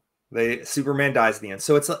chicken out. Superman dies at the end.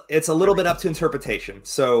 So it's a little bit up to interpretation.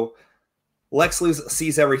 So Lex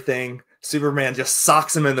sees everything. Superman just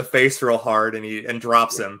socks him in the face real hard and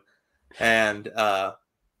drops him. And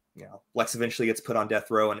Lex eventually gets put on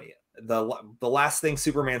death row. And the last thing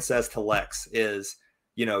Superman says to Lex is,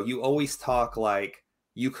 you always talk like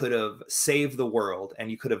you could have saved the world and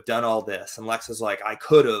you could have done all this. And Lex is like, I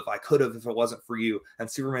could have if it wasn't for you. And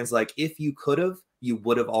Superman's like, if you could have, you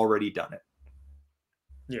would have already done it.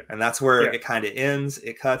 Yeah. And that's where it kind of ends.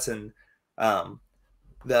 It cuts, and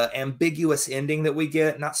the ambiguous ending that we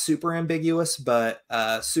get, not super ambiguous, but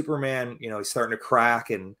Superman, he's starting to crack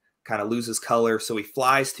and kind of loses color. So he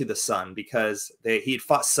flies to the sun because he had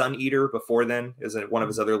fought Sun Eater before then. One of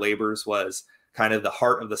his other labors was kind of the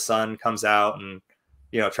heart of the sun comes out and,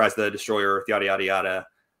 tries to destroy Earth, yada, yada, yada.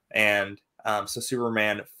 And so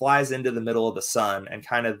Superman flies into the middle of the sun, and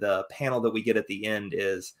kind of the panel that we get at the end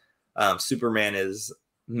is Superman is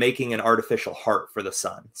making an artificial heart for the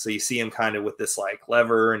sun. So you see him kind of with this like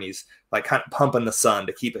lever, and he's like kind of pumping the sun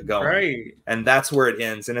to keep it going. Right. And that's where it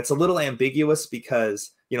ends. And it's a little ambiguous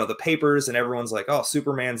because, the papers and everyone's like, oh,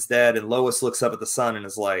 Superman's dead. And Lois looks up at the sun and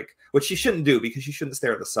is like, which she shouldn't do because you shouldn't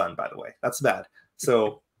stare at the sun, by the way. That's bad.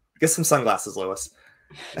 So get some sunglasses, Lois.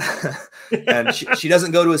 And she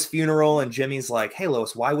doesn't go to his funeral. And Jimmy's like, hey,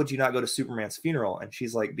 Lois, why would you not go to Superman's funeral? And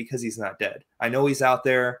she's like, because he's not dead. I know he's out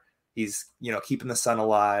there. He's, keeping the sun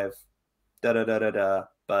alive, and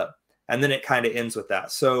then it kind of ends with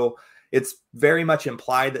that. So it's very much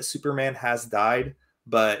implied that Superman has died,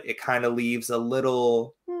 but it kind of leaves a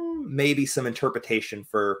little, maybe some interpretation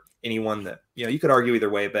for anyone that, you could argue either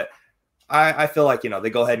way, but I feel like, they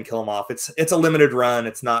go ahead and kill him off. It's a limited run.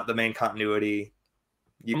 It's not the main continuity.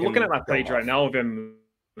 I'm looking at that page right now of him.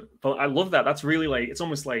 But I love that. That's really like, it's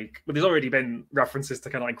almost like, but there's already been references to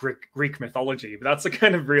kind of like Greek mythology, but that's a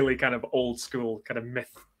kind of really kind of old school kind of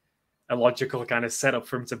mythological kind of setup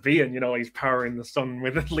for him to be in, he's powering the sun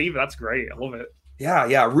with a lever. That's great. I love it.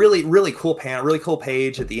 Yeah. Really, really cool panel, really cool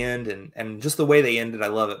page at the end. And just the way they ended, I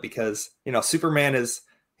love it because, Superman is,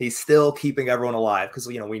 he's still keeping everyone alive because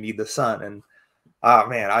we need the sun. And oh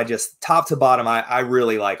man, I just top to bottom, I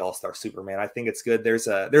really like All-Star Superman. I think it's good. There's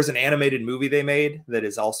an animated movie they made that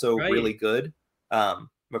is also really good.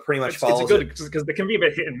 But pretty much follows. It's good because they can be a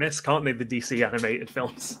bit hit and miss, can't they? The DC animated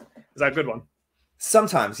films. Is that a good one?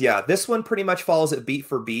 Sometimes, yeah. This one pretty much follows it beat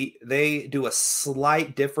for beat. They do a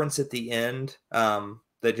slight difference at the end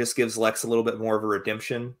that just gives Lex a little bit more of a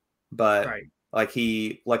redemption. But like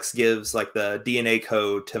Lex gives like the DNA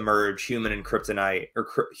code to merge human and kryptonite or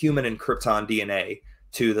human and Krypton DNA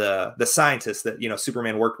to the scientists that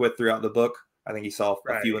Superman worked with throughout the book. I think he saw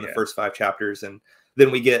a few in the first 5 chapters, and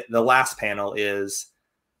then we get the last panel is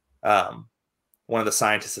one of the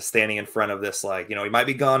scientists is standing in front of this, like, he might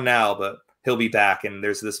be gone now, but he'll be back. And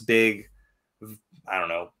there's this big, I don't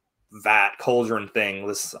know, vat cauldron thing,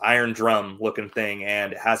 this iron drum looking thing,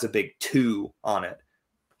 and it has a big 2 on it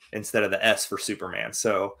instead of the S for Superman.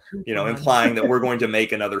 So, implying that we're going to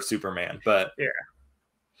make another Superman. But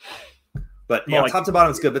top to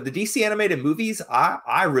bottom is good. But the DC animated movies,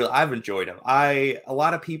 I've enjoyed them. A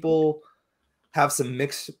lot of people have some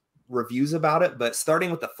mixed reviews about it, but starting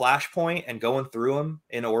with the Flashpoint and going through them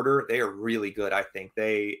in order, they are really good. I think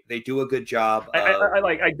they do a good job.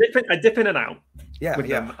 I dip in and out. With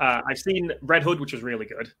them. I've seen Red Hood, which was really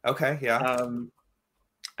good. Okay, yeah.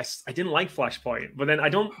 I didn't like Flashpoint, but then I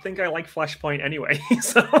don't think I like Flashpoint anyway.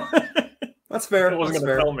 So that's fair. It wasn't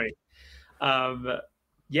going to tell me.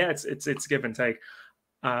 It's give and take.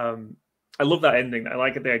 I love that ending. I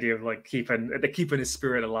like the idea of like keeping his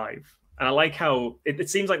spirit alive. And I like how it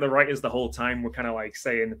seems like the writers the whole time were kind of like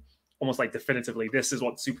saying almost like definitively, this is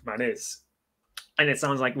what Superman is. And it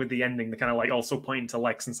sounds like with the ending, they're kind of like also pointing to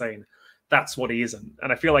Lex and saying, that's what he isn't.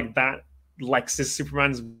 And I feel like that Lex's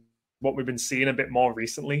Superman's what we've been seeing a bit more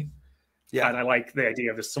recently. Yeah. And I like the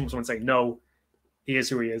idea of just someone saying, no, he is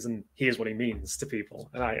who he is and he is what he means to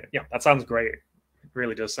people. And that sounds great. It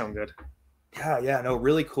really does sound good. Yeah, no,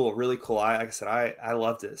 really cool, really cool. Like I said, I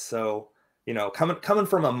loved it. So, coming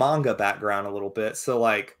from a manga background a little bit, so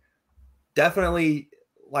like definitely,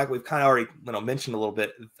 like we've kind of already mentioned a little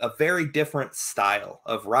bit, a very different style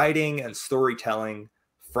of writing and storytelling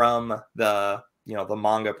from the the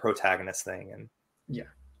manga protagonist thing. And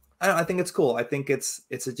I think it's cool. I think it's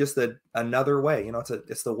just another way.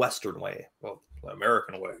 It's the Western way. Well, the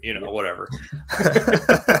American way. Whatever.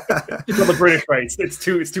 It's not the British way. It's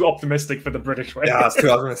too optimistic for the British way. Yeah, it's too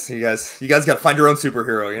optimistic. You guys got to find your own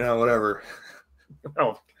superhero. Whatever.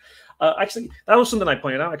 Oh, actually, that was something I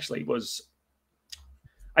pointed out. Actually, was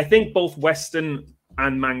I think both Western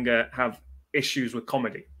and manga have issues with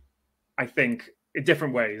comedy. I think in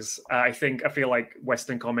different ways. I feel like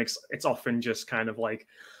Western comics, it's often just kind of like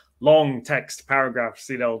long text paragraphs,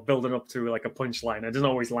 building up to like a punchline. It doesn't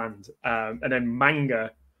always land. And then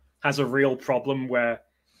manga has a real problem where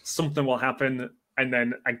something will happen and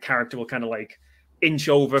then a character will kind of like inch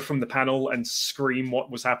over from the panel and scream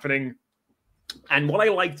what was happening. And what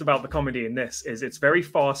I liked about the comedy in this is it's very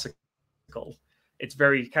farcical. It's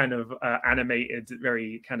very kind of animated,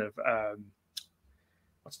 very kind of,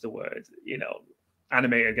 what's the word?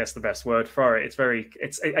 Animated, I guess the best word for it.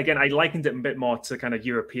 Again, I likened it a bit more to kind of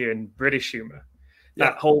European British humor.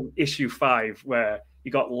 That whole issue 5 where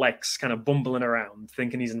you got Lex kind of bumbling around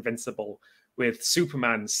thinking he's invincible with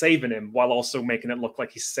Superman saving him while also making it look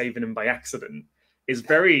like he's saving him by accident is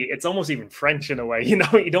it's almost even French in a way. You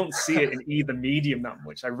don't see it in either medium that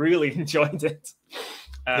much. I really enjoyed it.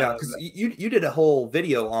 Because you did a whole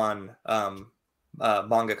video on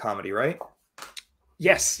manga comedy, right?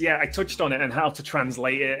 Yes, I touched on it and how to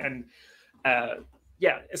translate it, and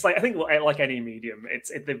it's like I think like any medium,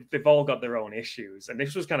 they've all got their own issues, and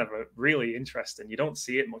this was kind of a really interesting. You don't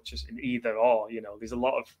see it much in either or. There's a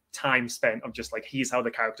lot of time spent of just like here's how the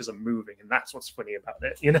characters are moving, and that's what's funny about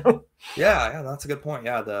it. Yeah, that's a good point.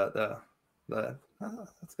 Yeah, that's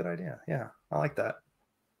a good idea. Yeah, I like that.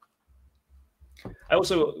 I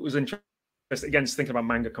also was interested. Again, just thinking about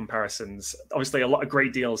manga comparisons, obviously a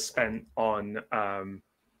great deals spent on the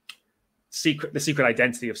secret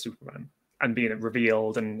identity of Superman and being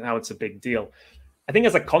revealed and how it's a big deal. I think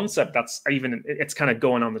as a concept, it's kind of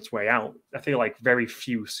going on its way out. I feel like very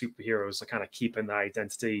few superheroes are kind of keeping their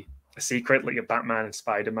identity a secret, like your Batman and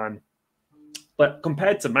Spider-Man. But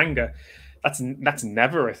compared to manga, that's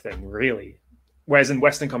never a thing, really. Whereas in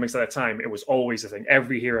Western comics at the time, it was always a thing.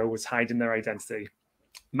 Every hero was hiding their identity.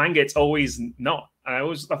 Manga, it's always not. And I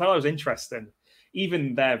thought that was interesting.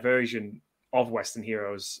 Even their version of Western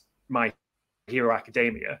heroes, My Hero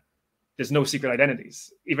Academia, there's no secret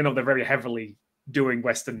identities, even though they're very heavily doing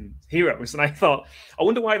Western heroes. And I thought, I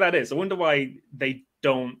wonder why that is. I wonder why they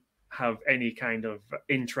don't have any kind of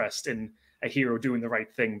interest in a hero doing the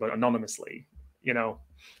right thing, but anonymously, you know.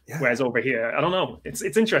 Yeah. Whereas over here, I don't know. It's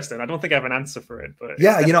interesting. I don't think I have an answer for it, but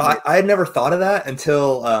yeah, you know, I had never thought of that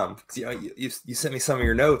until you know, you sent me some of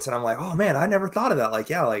your notes, and I'm like, oh man, I never thought of that. Like,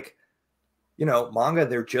 yeah, like, you know, manga,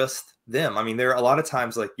 they're just them. I mean, there are a lot of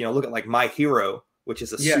times, like, you know, look at like My Hero, which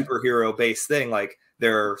is a superhero based thing. Like,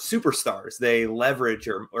 they're superstars. They leverage,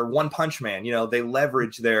 or One Punch Man, you know, they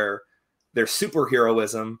leverage their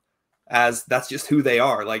superheroism as that's just who they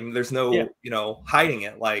are. Like, there's no, you know, hiding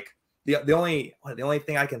it. Like, the only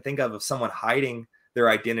thing I can think of someone hiding their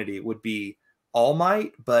identity would be All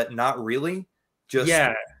Might, but not really. Just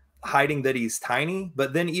hiding that he's tiny.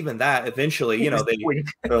 But then even that, eventually, you know,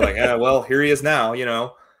 they're like, well, here he is now, you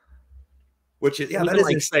know. Which is, that is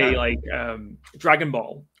like, say, like Dragon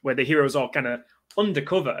Ball, where the heroes are kind of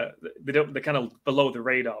undercover. They're kind of below the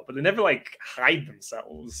radar, but they never like hide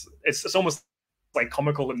themselves. It's almost like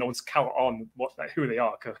comical that no one's caught on who they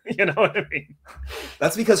are. You know what I mean?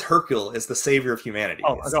 That's because Hercule is the savior of humanity.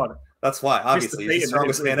 Oh my god! That's why. Obviously, he's the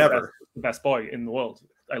strongest man ever. The best boy in the world.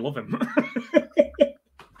 I love him.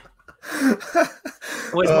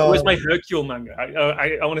 Where's my Hercule manga?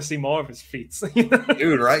 I want to see more of his feats.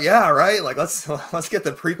 Dude, right? Yeah, right. Like, let's get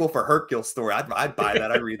the prequel for Hercule's story. I'd buy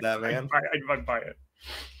that. I'd read that, man. I'd buy it.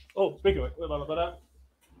 Oh, speaking of it,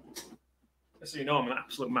 so you know, I'm an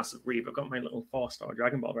absolute massive read. I've got my little 4-star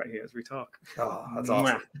Dragon Ball right here as we talk. Oh, that's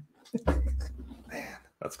awesome. Man,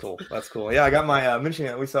 that's cool. That's cool. Yeah, I got my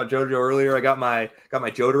mentioning that we saw JoJo earlier. I got my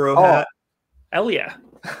Jotaro hat. Hell yeah!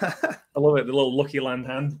 I love it. The little Lucky Land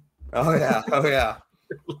hand. Oh yeah. Oh yeah.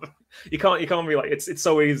 You can't be like, it's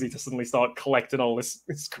so easy to suddenly start collecting all this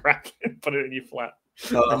crap and put it in your flat.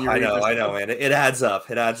 Oh, I know, man. It adds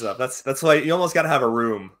up. It adds up. That's why you almost got to have a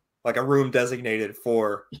room designated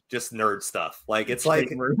for just nerd stuff. Like, it's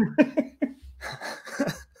like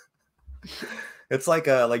it's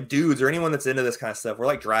like dudes or anyone that's into this kind of stuff. We're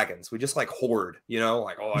like dragons. We just like hoard, you know,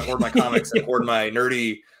 like, oh, I hoard my comics and hoard my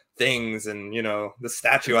nerdy things, and, you know, the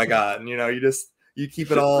statue I got, and, you know, you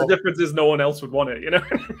keep it all. The difference is no one else would want it, you know?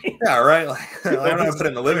 Yeah, right. Like, I don't have to put it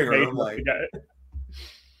in the living room. Like,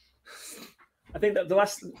 I think that the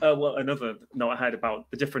last, another note I had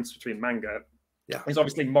about the difference between manga is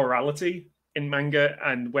obviously morality in manga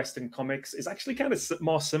and Western comics is actually kind of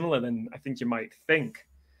more similar than I think you might think.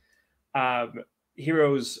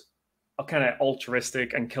 Heroes are kind of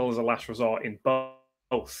altruistic and kill as a last resort in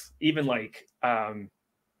both. Even like, I'm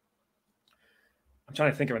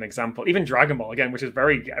trying to think of an example. Even Dragon Ball, again, which is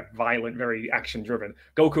very violent, very action-driven.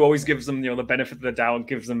 Goku always gives them, the benefit of the doubt,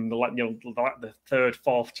 gives them the third,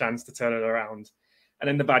 fourth chance to turn it around, and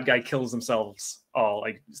then the bad guy kills themselves, or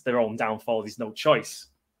like it's their own downfall. There's no choice.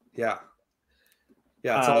 Yeah,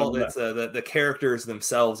 it's all the characters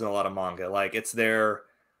themselves in a lot of manga. Like, it's their,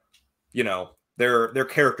 their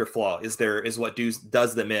character flaw is what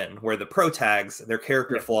does them in. Where the protags, their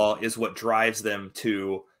character flaw is what drives them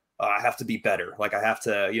to. I have to be better. Like, I have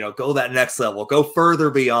to, go that next level, go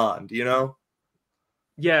further beyond, Yeah.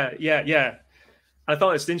 I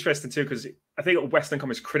thought it's interesting too, because I think Western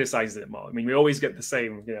comics criticize it more. I mean, we always get the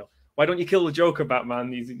same, why don't you kill the Joker,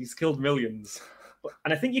 Batman? He's killed millions.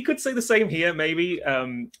 And I think you could say the same here, maybe.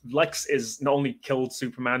 Lex is not only killed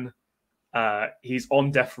Superman, he's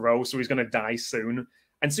on death row, so he's going to die soon.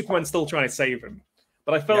 And Superman's still trying to save him.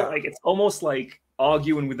 But I felt like it's almost like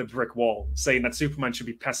arguing with a brick wall, saying that Superman should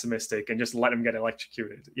be pessimistic and just let him get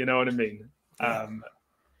electrocuted. You know what I mean?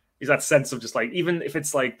 Is that sense of just like, even if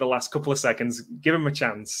it's like the last couple of seconds, give him a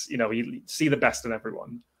chance. You see the best in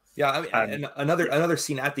everyone. Yeah, I mean, and another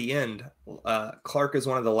scene at the end. Clark is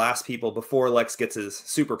one of the last people before Lex gets his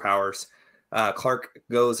superpowers. Clark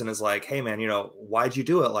goes and is like, "Hey, man, why'd you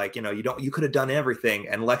do it? Like, you could have done everything."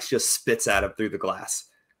 And Lex just spits at him through the glass,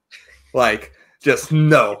 like. Just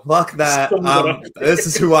no, fuck that. This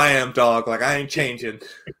is who I am, dog. Like, I ain't changing.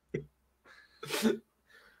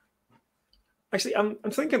 Actually, I'm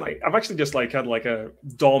thinking like I've actually just like had like a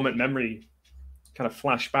dormant memory kind of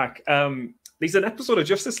flashback. There's an episode of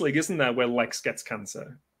Justice League, isn't there, where Lex gets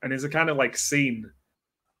cancer, and there's a kind of like scene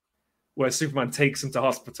where Superman takes him to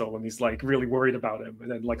hospital, and he's like really worried about him, and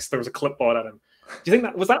then like throws a clipboard at him. Do you think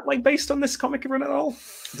that was like based on this comic run at all?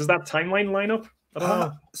 Does that timeline line up? I don't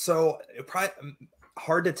know. So probably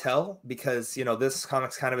hard to tell, because this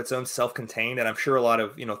comic's kind of its own self-contained, and I'm sure a lot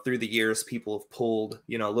of through the years people have pulled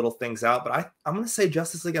little things out. But I'm going to say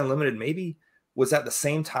Justice League Unlimited maybe was at the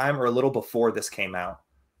same time or a little before this came out.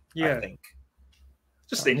 Yeah, I think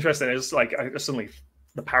just interesting. It's like suddenly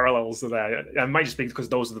the parallels are there. It might just be because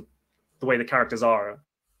those are the way the characters are.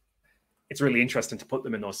 It's really interesting to put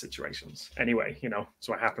them in those situations. Anyway,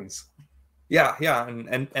 so what happens. Yeah, yeah,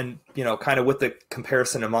 and you know, kind of with the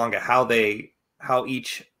comparison to manga, how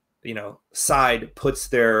each, you know, side puts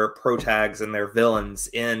their protags and their villains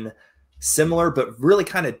in similar but really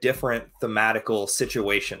kind of different thematical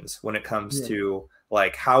situations when it comes to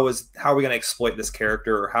like how are we going to exploit this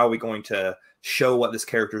character, or how are we going to show what this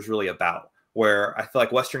character is really about. Where I feel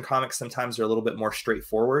like Western comics sometimes are a little bit more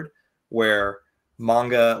straightforward, where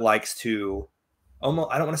manga likes to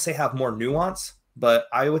almost, I don't want to say have more nuance, but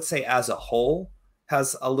I would say as a whole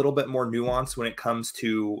has a little bit more nuance when it comes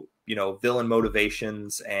to, you know, villain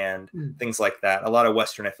motivations and things like that. A lot of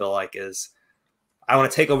Western, I feel like, is I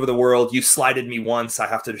want to take over the world. You slighted me once, I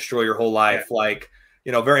have to destroy your whole life. Yeah. Like,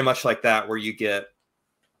 you know, very much like that, where you get,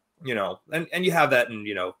 you know, and you have that in,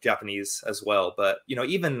 you know, Japanese as well. But, you know,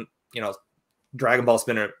 even, you know, Dragon Ball's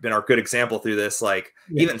been our good example through this. Like,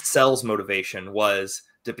 even Cell's motivation was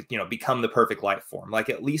to, you know, become the perfect life form. Like,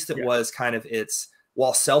 at least it was kind of its,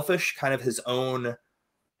 while selfish, kind of his own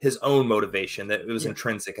motivation, that it was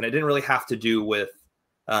intrinsic, and it didn't really have to do with,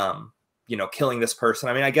 you know, killing this person.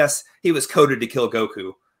 I mean, I guess he was coded to kill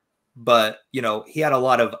Goku, but, you know, he had a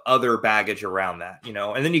lot of other baggage around that, you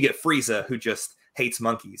know. And then you get Frieza, who just hates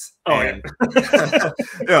monkeys. You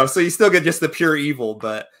know, so you still get just the pure evil,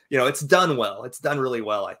 but, you know, it's done well. It's done really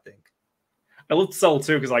well, I think. I loved Cell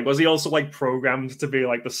too, because like, was he also like programmed to be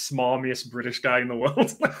like the smarmiest British guy in the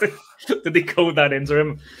world? Did they code that into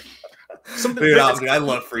him? Dude, I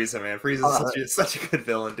love Frieza, man. Frieza's such a good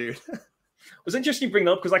villain, dude. It was interesting you bring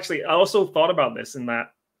that up, because actually I also thought about this, in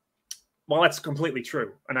that, while that's completely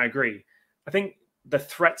true, and I agree, I think the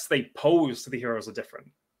threats they pose to the heroes are different.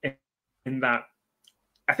 In that,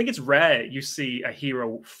 I think it's rare you see a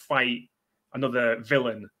hero fight another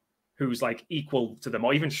villain who's like equal to them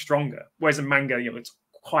or even stronger. Whereas in manga, you know, it's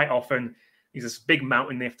quite often he's this big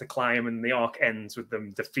mountain they have to climb, and the arc ends with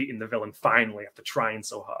them defeating the villain finally after trying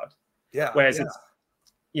so hard. Yeah. Whereas it's,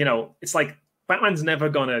 you know, it's like Batman's never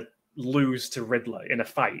gonna lose to Riddler in a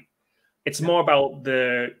fight. It's more about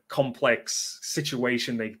the complex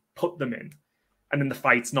situation they put them in, and then the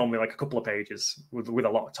fight's normally like a couple of pages with a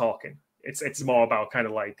lot of talking. It's more about kind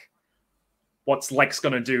of like what's Lex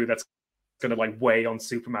gonna do that's gonna like weigh on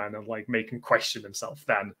Superman and like make him question himself,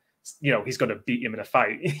 than, you know, he's gonna beat him in a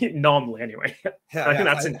fight normally anyway. I think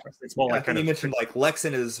that's interesting. It's more like kind of, you mentioned like Lex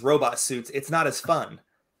in his robot suits. It's not as fun.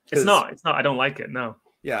 It's not. I don't like it. No.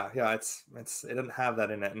 Yeah. It doesn't have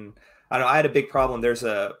that in it. And I know I had a big problem. There's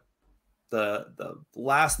the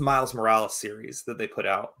last Miles Morales series that they put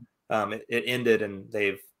out. It ended, and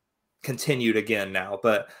they've continued again now.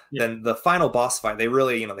 But then the final boss fight, they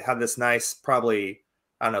really, you know, they had this nice, probably,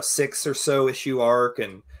 I don't know, 6 or so issue arc,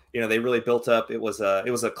 and, you know, they really built up. It was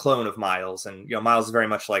a clone of Miles, and, you know, Miles is very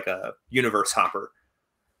much like a universe hopper.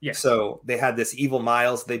 Yeah. So they had this evil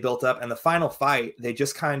Miles they built up, and the final fight, they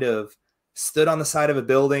just kind of stood on the side of a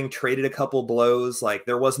building, traded a couple blows. Like,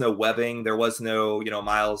 there was no webbing, there was no, you know,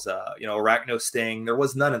 Miles, you know, arachno sting. There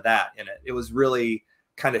was none of that in it. It was really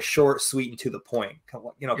kind of short, sweet, and to the point.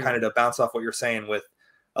 You know, kind of to bounce off what you're saying with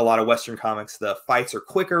a lot of Western comics, the fights are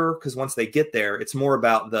quicker, because once they get there, it's more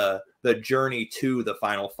about the journey to the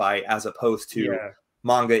final fight, as opposed to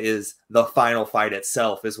manga is the final fight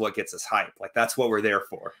itself is what gets us hyped. Like, that's what we're there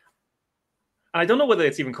for. I don't know whether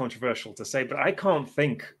it's even controversial to say, but I can't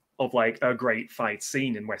think of like a great fight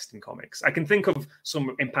scene in Western comics. I can think of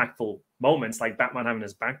some impactful moments, like Batman having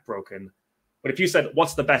his back broken. But if you said,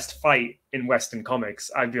 what's the best fight in Western comics,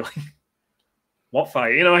 I'd be like, what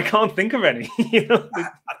fight? You know, I can't think of any. You know?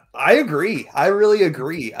 I agree. I really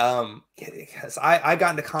agree. Because I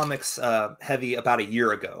got into comics heavy about a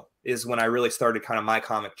year ago, is when I really started kind of my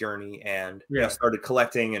comic journey, and you know, started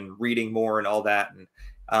collecting and reading more and all that. And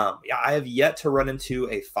I have yet to run into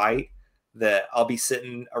a fight that I'll be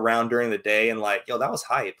sitting around during the day and like, yo, that was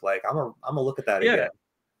hype. Like, I'm gonna look at that again.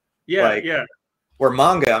 Yeah. Where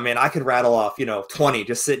manga, I mean, I could rattle off, you know, 20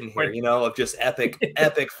 just sitting here, you know, of just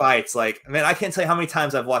epic fights. Like, I mean, I can't tell you how many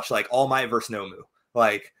times I've watched like All Might versus Nomu.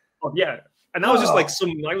 Like, and that was just like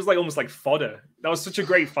I was like almost like fodder. That was such a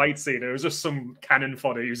great fight scene. It was just some cannon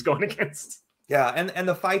fodder he was going against. Yeah, and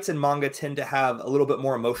the fights in manga tend to have a little bit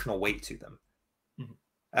more emotional weight to them,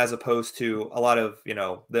 as opposed to a lot of, you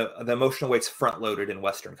know, the emotional weight's front loaded in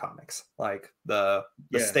Western comics. Like the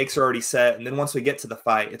stakes are already set, and then once we get to the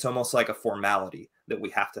fight, it's almost like a formality that we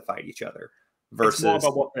have to fight each other. Versus, it's more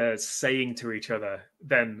about what they're saying to each other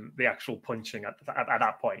than the actual punching at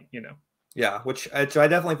that point, you know. Yeah, which I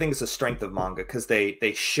definitely think is a strength of manga, because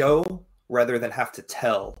they show rather than have to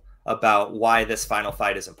tell about why this final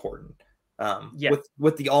fight is important.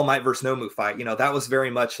 With the All Might versus Nomu fight, you know, that was very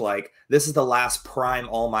much like, this is the last prime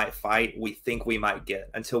All Might fight we think we might get,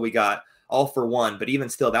 until we got All for One, but even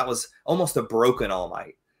still, that was almost a broken All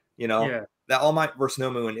Might. You know, Yeah. that All Might versus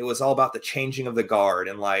No Moon, it was all about the changing of the guard,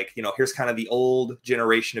 and like, you know, here's kind of the old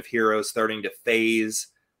generation of heroes starting to phase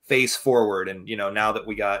forward, and you know, now that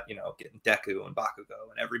we got, you know, getting Deku and Bakugo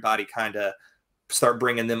and everybody kind of start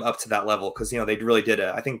bringing them up to that level, because you know, they really did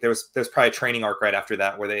I think there's probably a training arc right after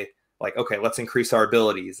that where they like, okay, let's increase our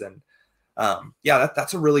abilities. And yeah,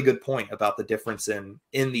 that's a really good point about the difference in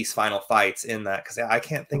these final fights in that, because I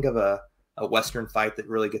can't think of a Western fight that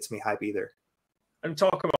really gets me hype either. And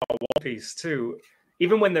talk about One Piece too.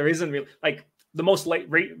 Even when there isn't real, like the most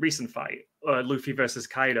recent fight, Luffy versus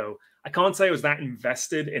Kaido, I can't say I was that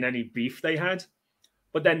invested in any beef they had,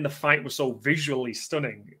 but then the fight was so visually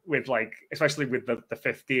stunning with like, especially with the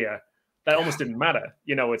fifth gear, that almost didn't matter.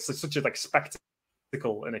 You know, it's such a like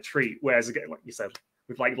spectacle and a treat. Whereas again, like you said,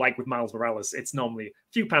 with like with Miles Morales, it's normally a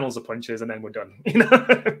few panels of punches and then we're done. You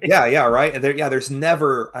know? Yeah, right. And there's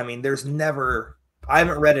never. I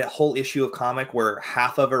haven't read a whole issue of comic where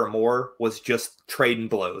half of it or more was just trading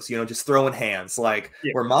blows, you know, just throwing hands. Like,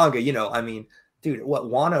 where manga, you know, I mean, dude, what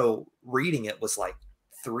Wano reading it was like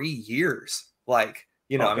 3 years. Like,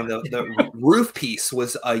 you know, I mean, the roof piece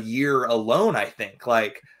was a year alone, I think.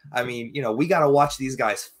 Like, I mean, you know, we got to watch these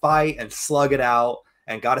guys fight and slug it out,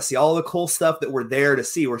 and got to see all the cool stuff that we're there to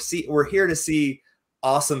see. We're here to see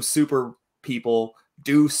awesome super people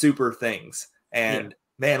do super things. And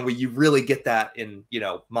man, you really get that in, you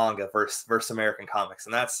know, manga versus American comics.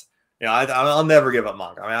 And that's, you know, I'll never give up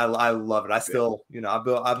manga. I mean, I love it. I still, you know,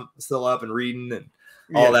 I'm still up and reading and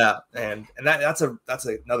all that. And that's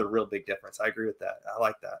another real big difference. I agree with that. I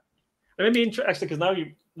like that. It made me interesting because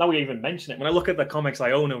now we even mention it. When I look at the comics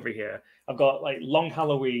I own over here, I've got like Long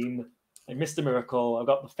Halloween, like Mr. Miracle, I've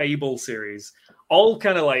got the Fable series. All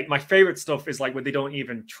kind of like my favorite stuff is like when they don't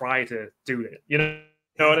even try to do it. You know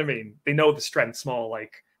what I mean? They know the strengths more,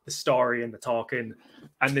 like the story and the talking,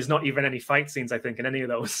 and there's not even any fight scenes, I think, in any of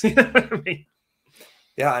those. You know what I mean?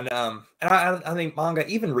 Yeah, and I think manga,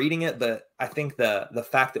 even reading it, but I think the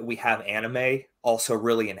fact that we have anime also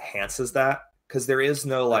really enhances that, because there is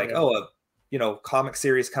no like, you know, comic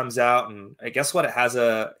series comes out and guess what, it has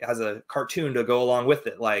a cartoon to go along with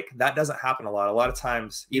it. Like, that doesn't happen a lot. A lot of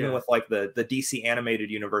times, even with like the DC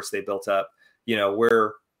animated universe they built up, you know,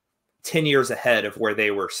 we're 10 years ahead of where they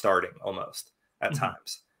were starting almost at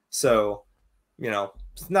times. So, you know,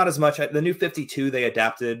 not as much. The New 52 they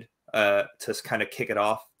adapted to kind of kick it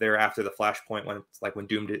off there after the Flashpoint, when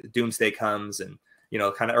Doomsday comes, and you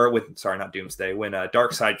know, kind of, or with, sorry, not Doomsday, when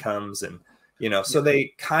Darkseid comes, and you know, so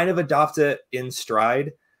they kind of adopt it in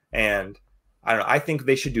stride. And I don't know, I think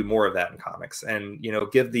they should do more of that in comics, and you know,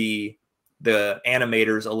 give the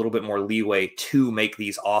animators a little bit more leeway to make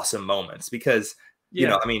these awesome moments, because you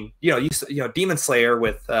know, I mean, you know, Demon Slayer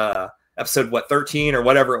with episode 13 or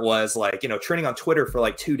whatever it was, like, you know, trending on Twitter for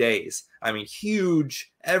like 2 days. I mean,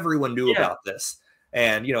 huge. Everyone knew about this,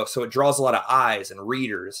 and you know, so it draws a lot of eyes and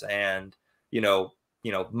readers, and you know,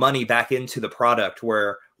 money back into the product,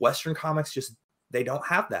 where Western comics just, they don't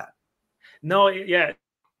have that. No,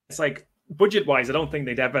 it's like budget wise, I don't think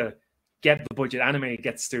they'd ever get the budget anime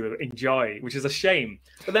gets to enjoy, which is a shame.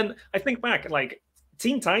 But then I think back, like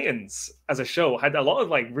Teen Titans as a show had a lot of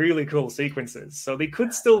like really cool sequences, so they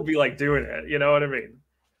could still be like doing it. You know what I mean?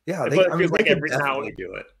 Yeah, it feels like every now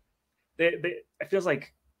do it. It feels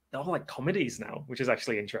like they're all like comedies now, which is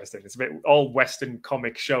actually interesting. It's a bit, all Western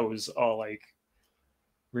comic shows are like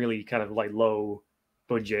really kind of like low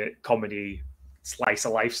budget comedy slice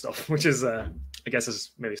of life stuff, which is I guess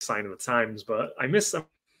is maybe a sign of the times. But I miss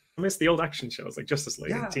the old action shows like Justice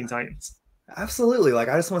League and Teen Titans. Absolutely. Like,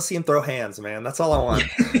 I just want to see him throw hands, man. That's all I want.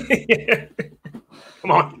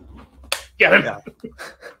 Come on. Get him.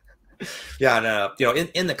 Yeah, no. You know,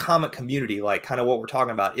 in the comic community, like kind of what we're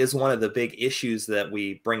talking about is one of the big issues that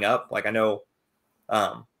we bring up. Like, I know,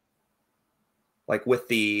 like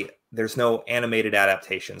with there's no animated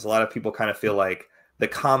adaptations. A lot of people kind of feel like the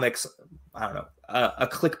comics, I don't know, a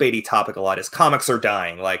clickbaity topic a lot is comics are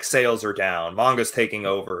dying, like sales are down, manga's taking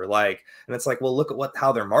over, like, and it's like, well, look at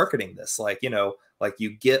how they're marketing this. Like, you know, like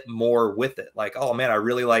you get more with it. Like, oh man, I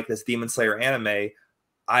really like this Demon Slayer anime.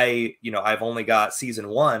 I've only got season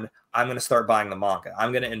 1. I'm going to start buying the manga.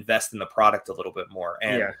 I'm going to invest in the product a little bit more.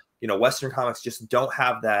 And, you know, Western comics just don't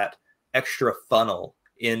have that extra funnel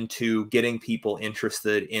into getting people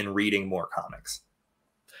interested in reading more comics.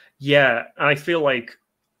 Yeah. I feel like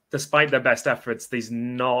despite their best efforts, there's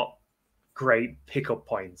not great pickup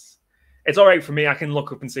points. It's all right for me. I can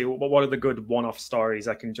look up and see what are the good one-off stories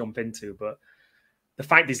I can jump into. But the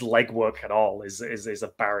fact there's legwork at all is a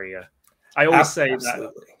barrier. I always say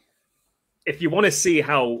that if you want to see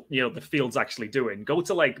how the field's actually doing, go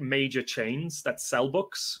to like major chains that sell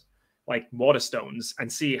books, like Waterstones,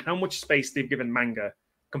 and see how much space they've given manga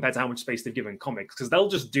compared to how much space they've given comics, because they'll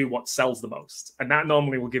just do what sells the most, and that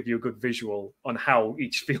normally will give you a good visual on how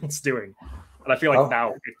each field's doing. And I feel like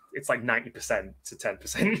now it's like 90% to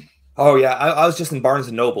 10%. Oh yeah, I was just in Barnes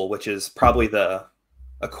and Noble, which is probably the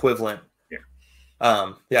equivalent.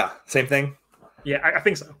 Yeah. Yeah, same thing. Yeah, I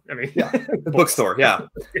think so. I mean, yeah, bookstore. Yeah,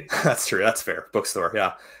 that's true. That's fair. Bookstore.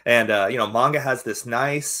 Yeah, and manga has this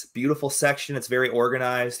nice, beautiful section. It's very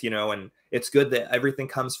organized, and it's good that everything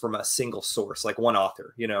comes from a single source, like one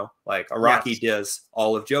author. Like Araki does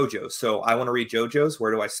all of JoJo's. So I want to read JoJo's.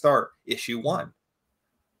 Where do I start? Issue 1.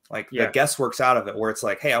 Like the guesswork's out of it, where it's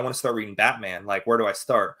like, hey, I want to start reading Batman. Like, where do I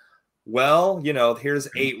start? Well, here's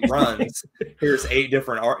 8 runs. Here's 8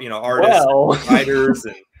 different artists, and writers,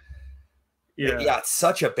 and it's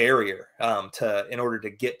such a barrier in order to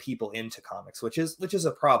get people into comics, which is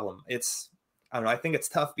a problem. I don't know. I think it's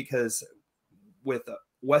tough because with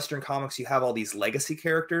Western comics, you have all these legacy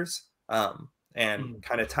characters, and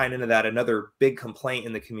kind of tying into that, another big complaint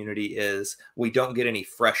in the community is we don't get any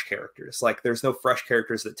fresh characters. Like there's no fresh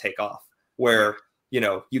characters that take off, where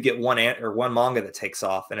you get one manga that takes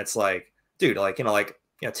off, and it's like, dude,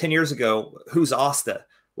 10 years ago, who's Asta?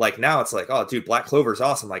 Like now it's like, oh, dude, Black Clover is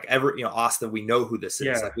awesome. Like Asta, we know who this is.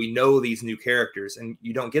 Yeah. Like we know these new characters, and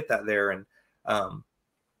you don't get that there. And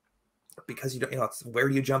because it's where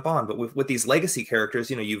do you jump on? But with these legacy characters,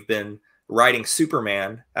 you've been writing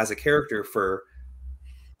Superman as a character for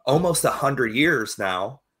almost 100 years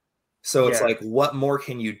now. So it's like, what more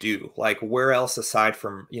can you do? Like where else aside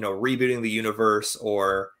from, rebooting the universe,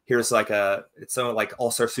 or here's like its own like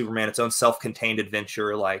All-Star Superman, its own self-contained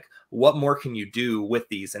adventure. Like what more can you do with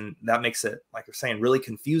these? And that makes it, like you're saying, really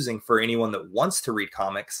confusing for anyone that wants to read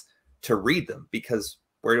comics to read them, because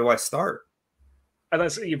where do I start? And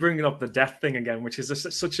that's, you're bringing up the death thing again, which is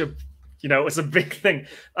such a, it's a big thing.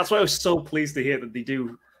 That's why I was so pleased to hear that they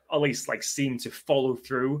do at least like seem to follow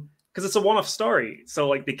through, because it's a one-off story. So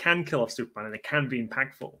like they can kill off Superman and it can be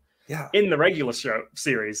impactful. Yeah. In the regular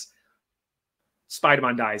series,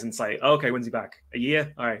 Spider-Man dies and it's like, oh, okay, when's he back? A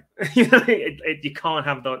year? All right. You can't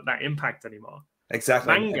have that impact anymore.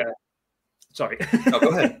 Exactly. Manga. Sorry. Oh, go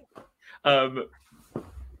ahead.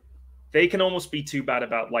 They can almost be too bad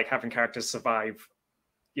about like having characters survive,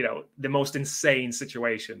 the most insane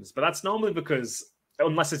situations. But that's normally because,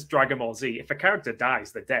 unless it's Dragon Ball Z, if a character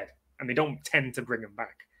dies, they're dead, and they don't tend to bring them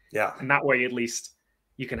back. Yeah. And that way, at least,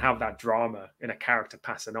 you can have that drama in a character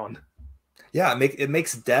passing on. Yeah, it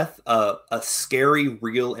makes death a scary,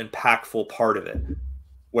 real, impactful part of it.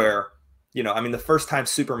 Where, the first time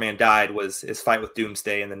Superman died was his fight with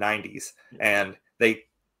Doomsday in the 90s. And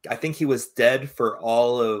I think he was dead for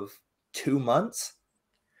all of 2 months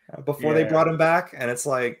before they brought him back. And it's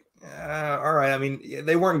like, all right. I mean,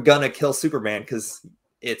 they weren't gonna kill Superman because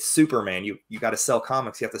it's Superman. You got to sell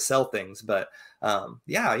comics. You have to sell things. But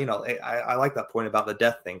I like that point about the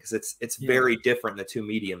death thing, because it's very different in the two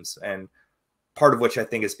mediums. And part of which I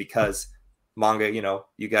think is because manga,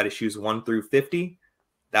 you got issues 1 through 50.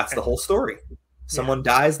 That's the whole story. Someone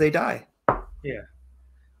dies, they die. Yeah.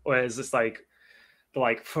 Whereas it's like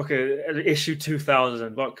fuck it, issue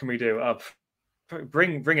 2000. What can we do?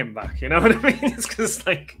 Bring him back. You know what I mean? It's because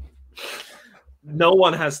like no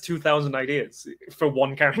one has 2,000 ideas for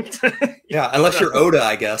one character. Yeah, unless you're Oda,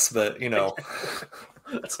 I guess. But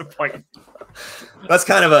that's a point. That's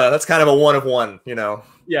kind of a one of one.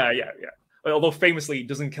 Yeah. Although famously, he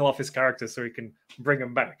doesn't kill off his character so he can bring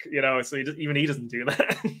him back. So even he doesn't do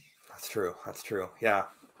that. That's true. Yeah,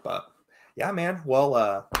 but yeah, man.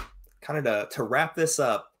 Well, kind of to wrap this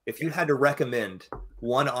up, if you had to recommend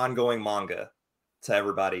one ongoing manga to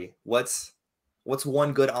everybody, what's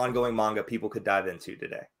one good ongoing manga people could dive into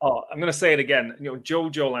today? Oh, I'm going to say it again.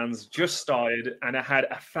 JoJo Lands just started, and it had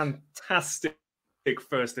a fantastic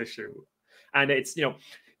first issue, and it's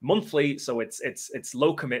monthly, so it's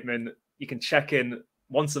low commitment. You can check in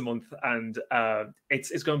once a month, and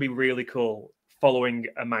it's going to be really cool following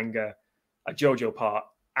a manga, a JoJo part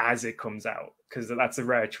as it comes out, because that's a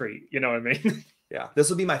rare treat. You know what I mean? Yeah,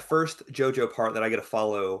 this will be my first JoJo part that I get to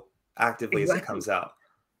follow actively as it comes out.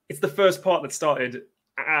 It's the first part that started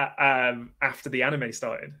after the anime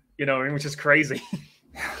started, which is crazy.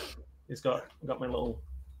 I've got my little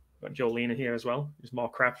Jolene here as well. There's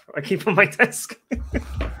more crap I keep on my desk.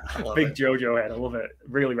 Big JoJo head. I love it.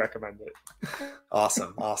 Really recommend it.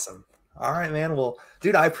 Awesome. All right, man. Well,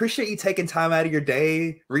 dude, I appreciate you taking time out of your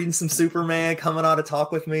day, reading some Superman, coming on to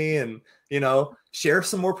talk with me, and share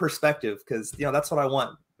some more perspective, because that's what I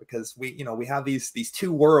want. Because we have these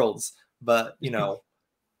two worlds, but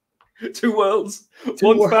Two worlds, Two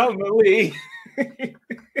one worlds. family.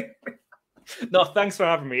 No, thanks for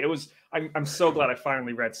having me. It was. I'm so glad I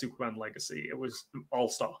finally read Superman Legacy. It was all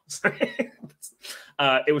stars.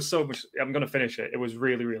 It was so much. I'm gonna finish it. It was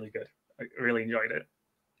really, really good. I really enjoyed it.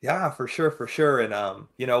 Yeah, for sure, for sure. And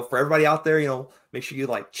you know, for everybody out there, you know, make sure you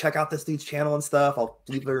like check out this dude's channel and stuff. I'll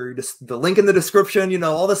leave the link in the description. You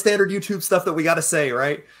know, all the standard YouTube stuff that we got to say,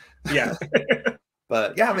 right? Yeah.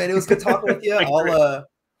 But yeah, man, it was good talking with you.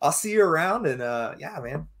 I'll see you around, and yeah,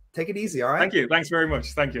 man, take it easy. All right. Thank you. Thanks very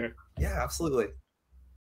much. Thank you. Yeah, absolutely.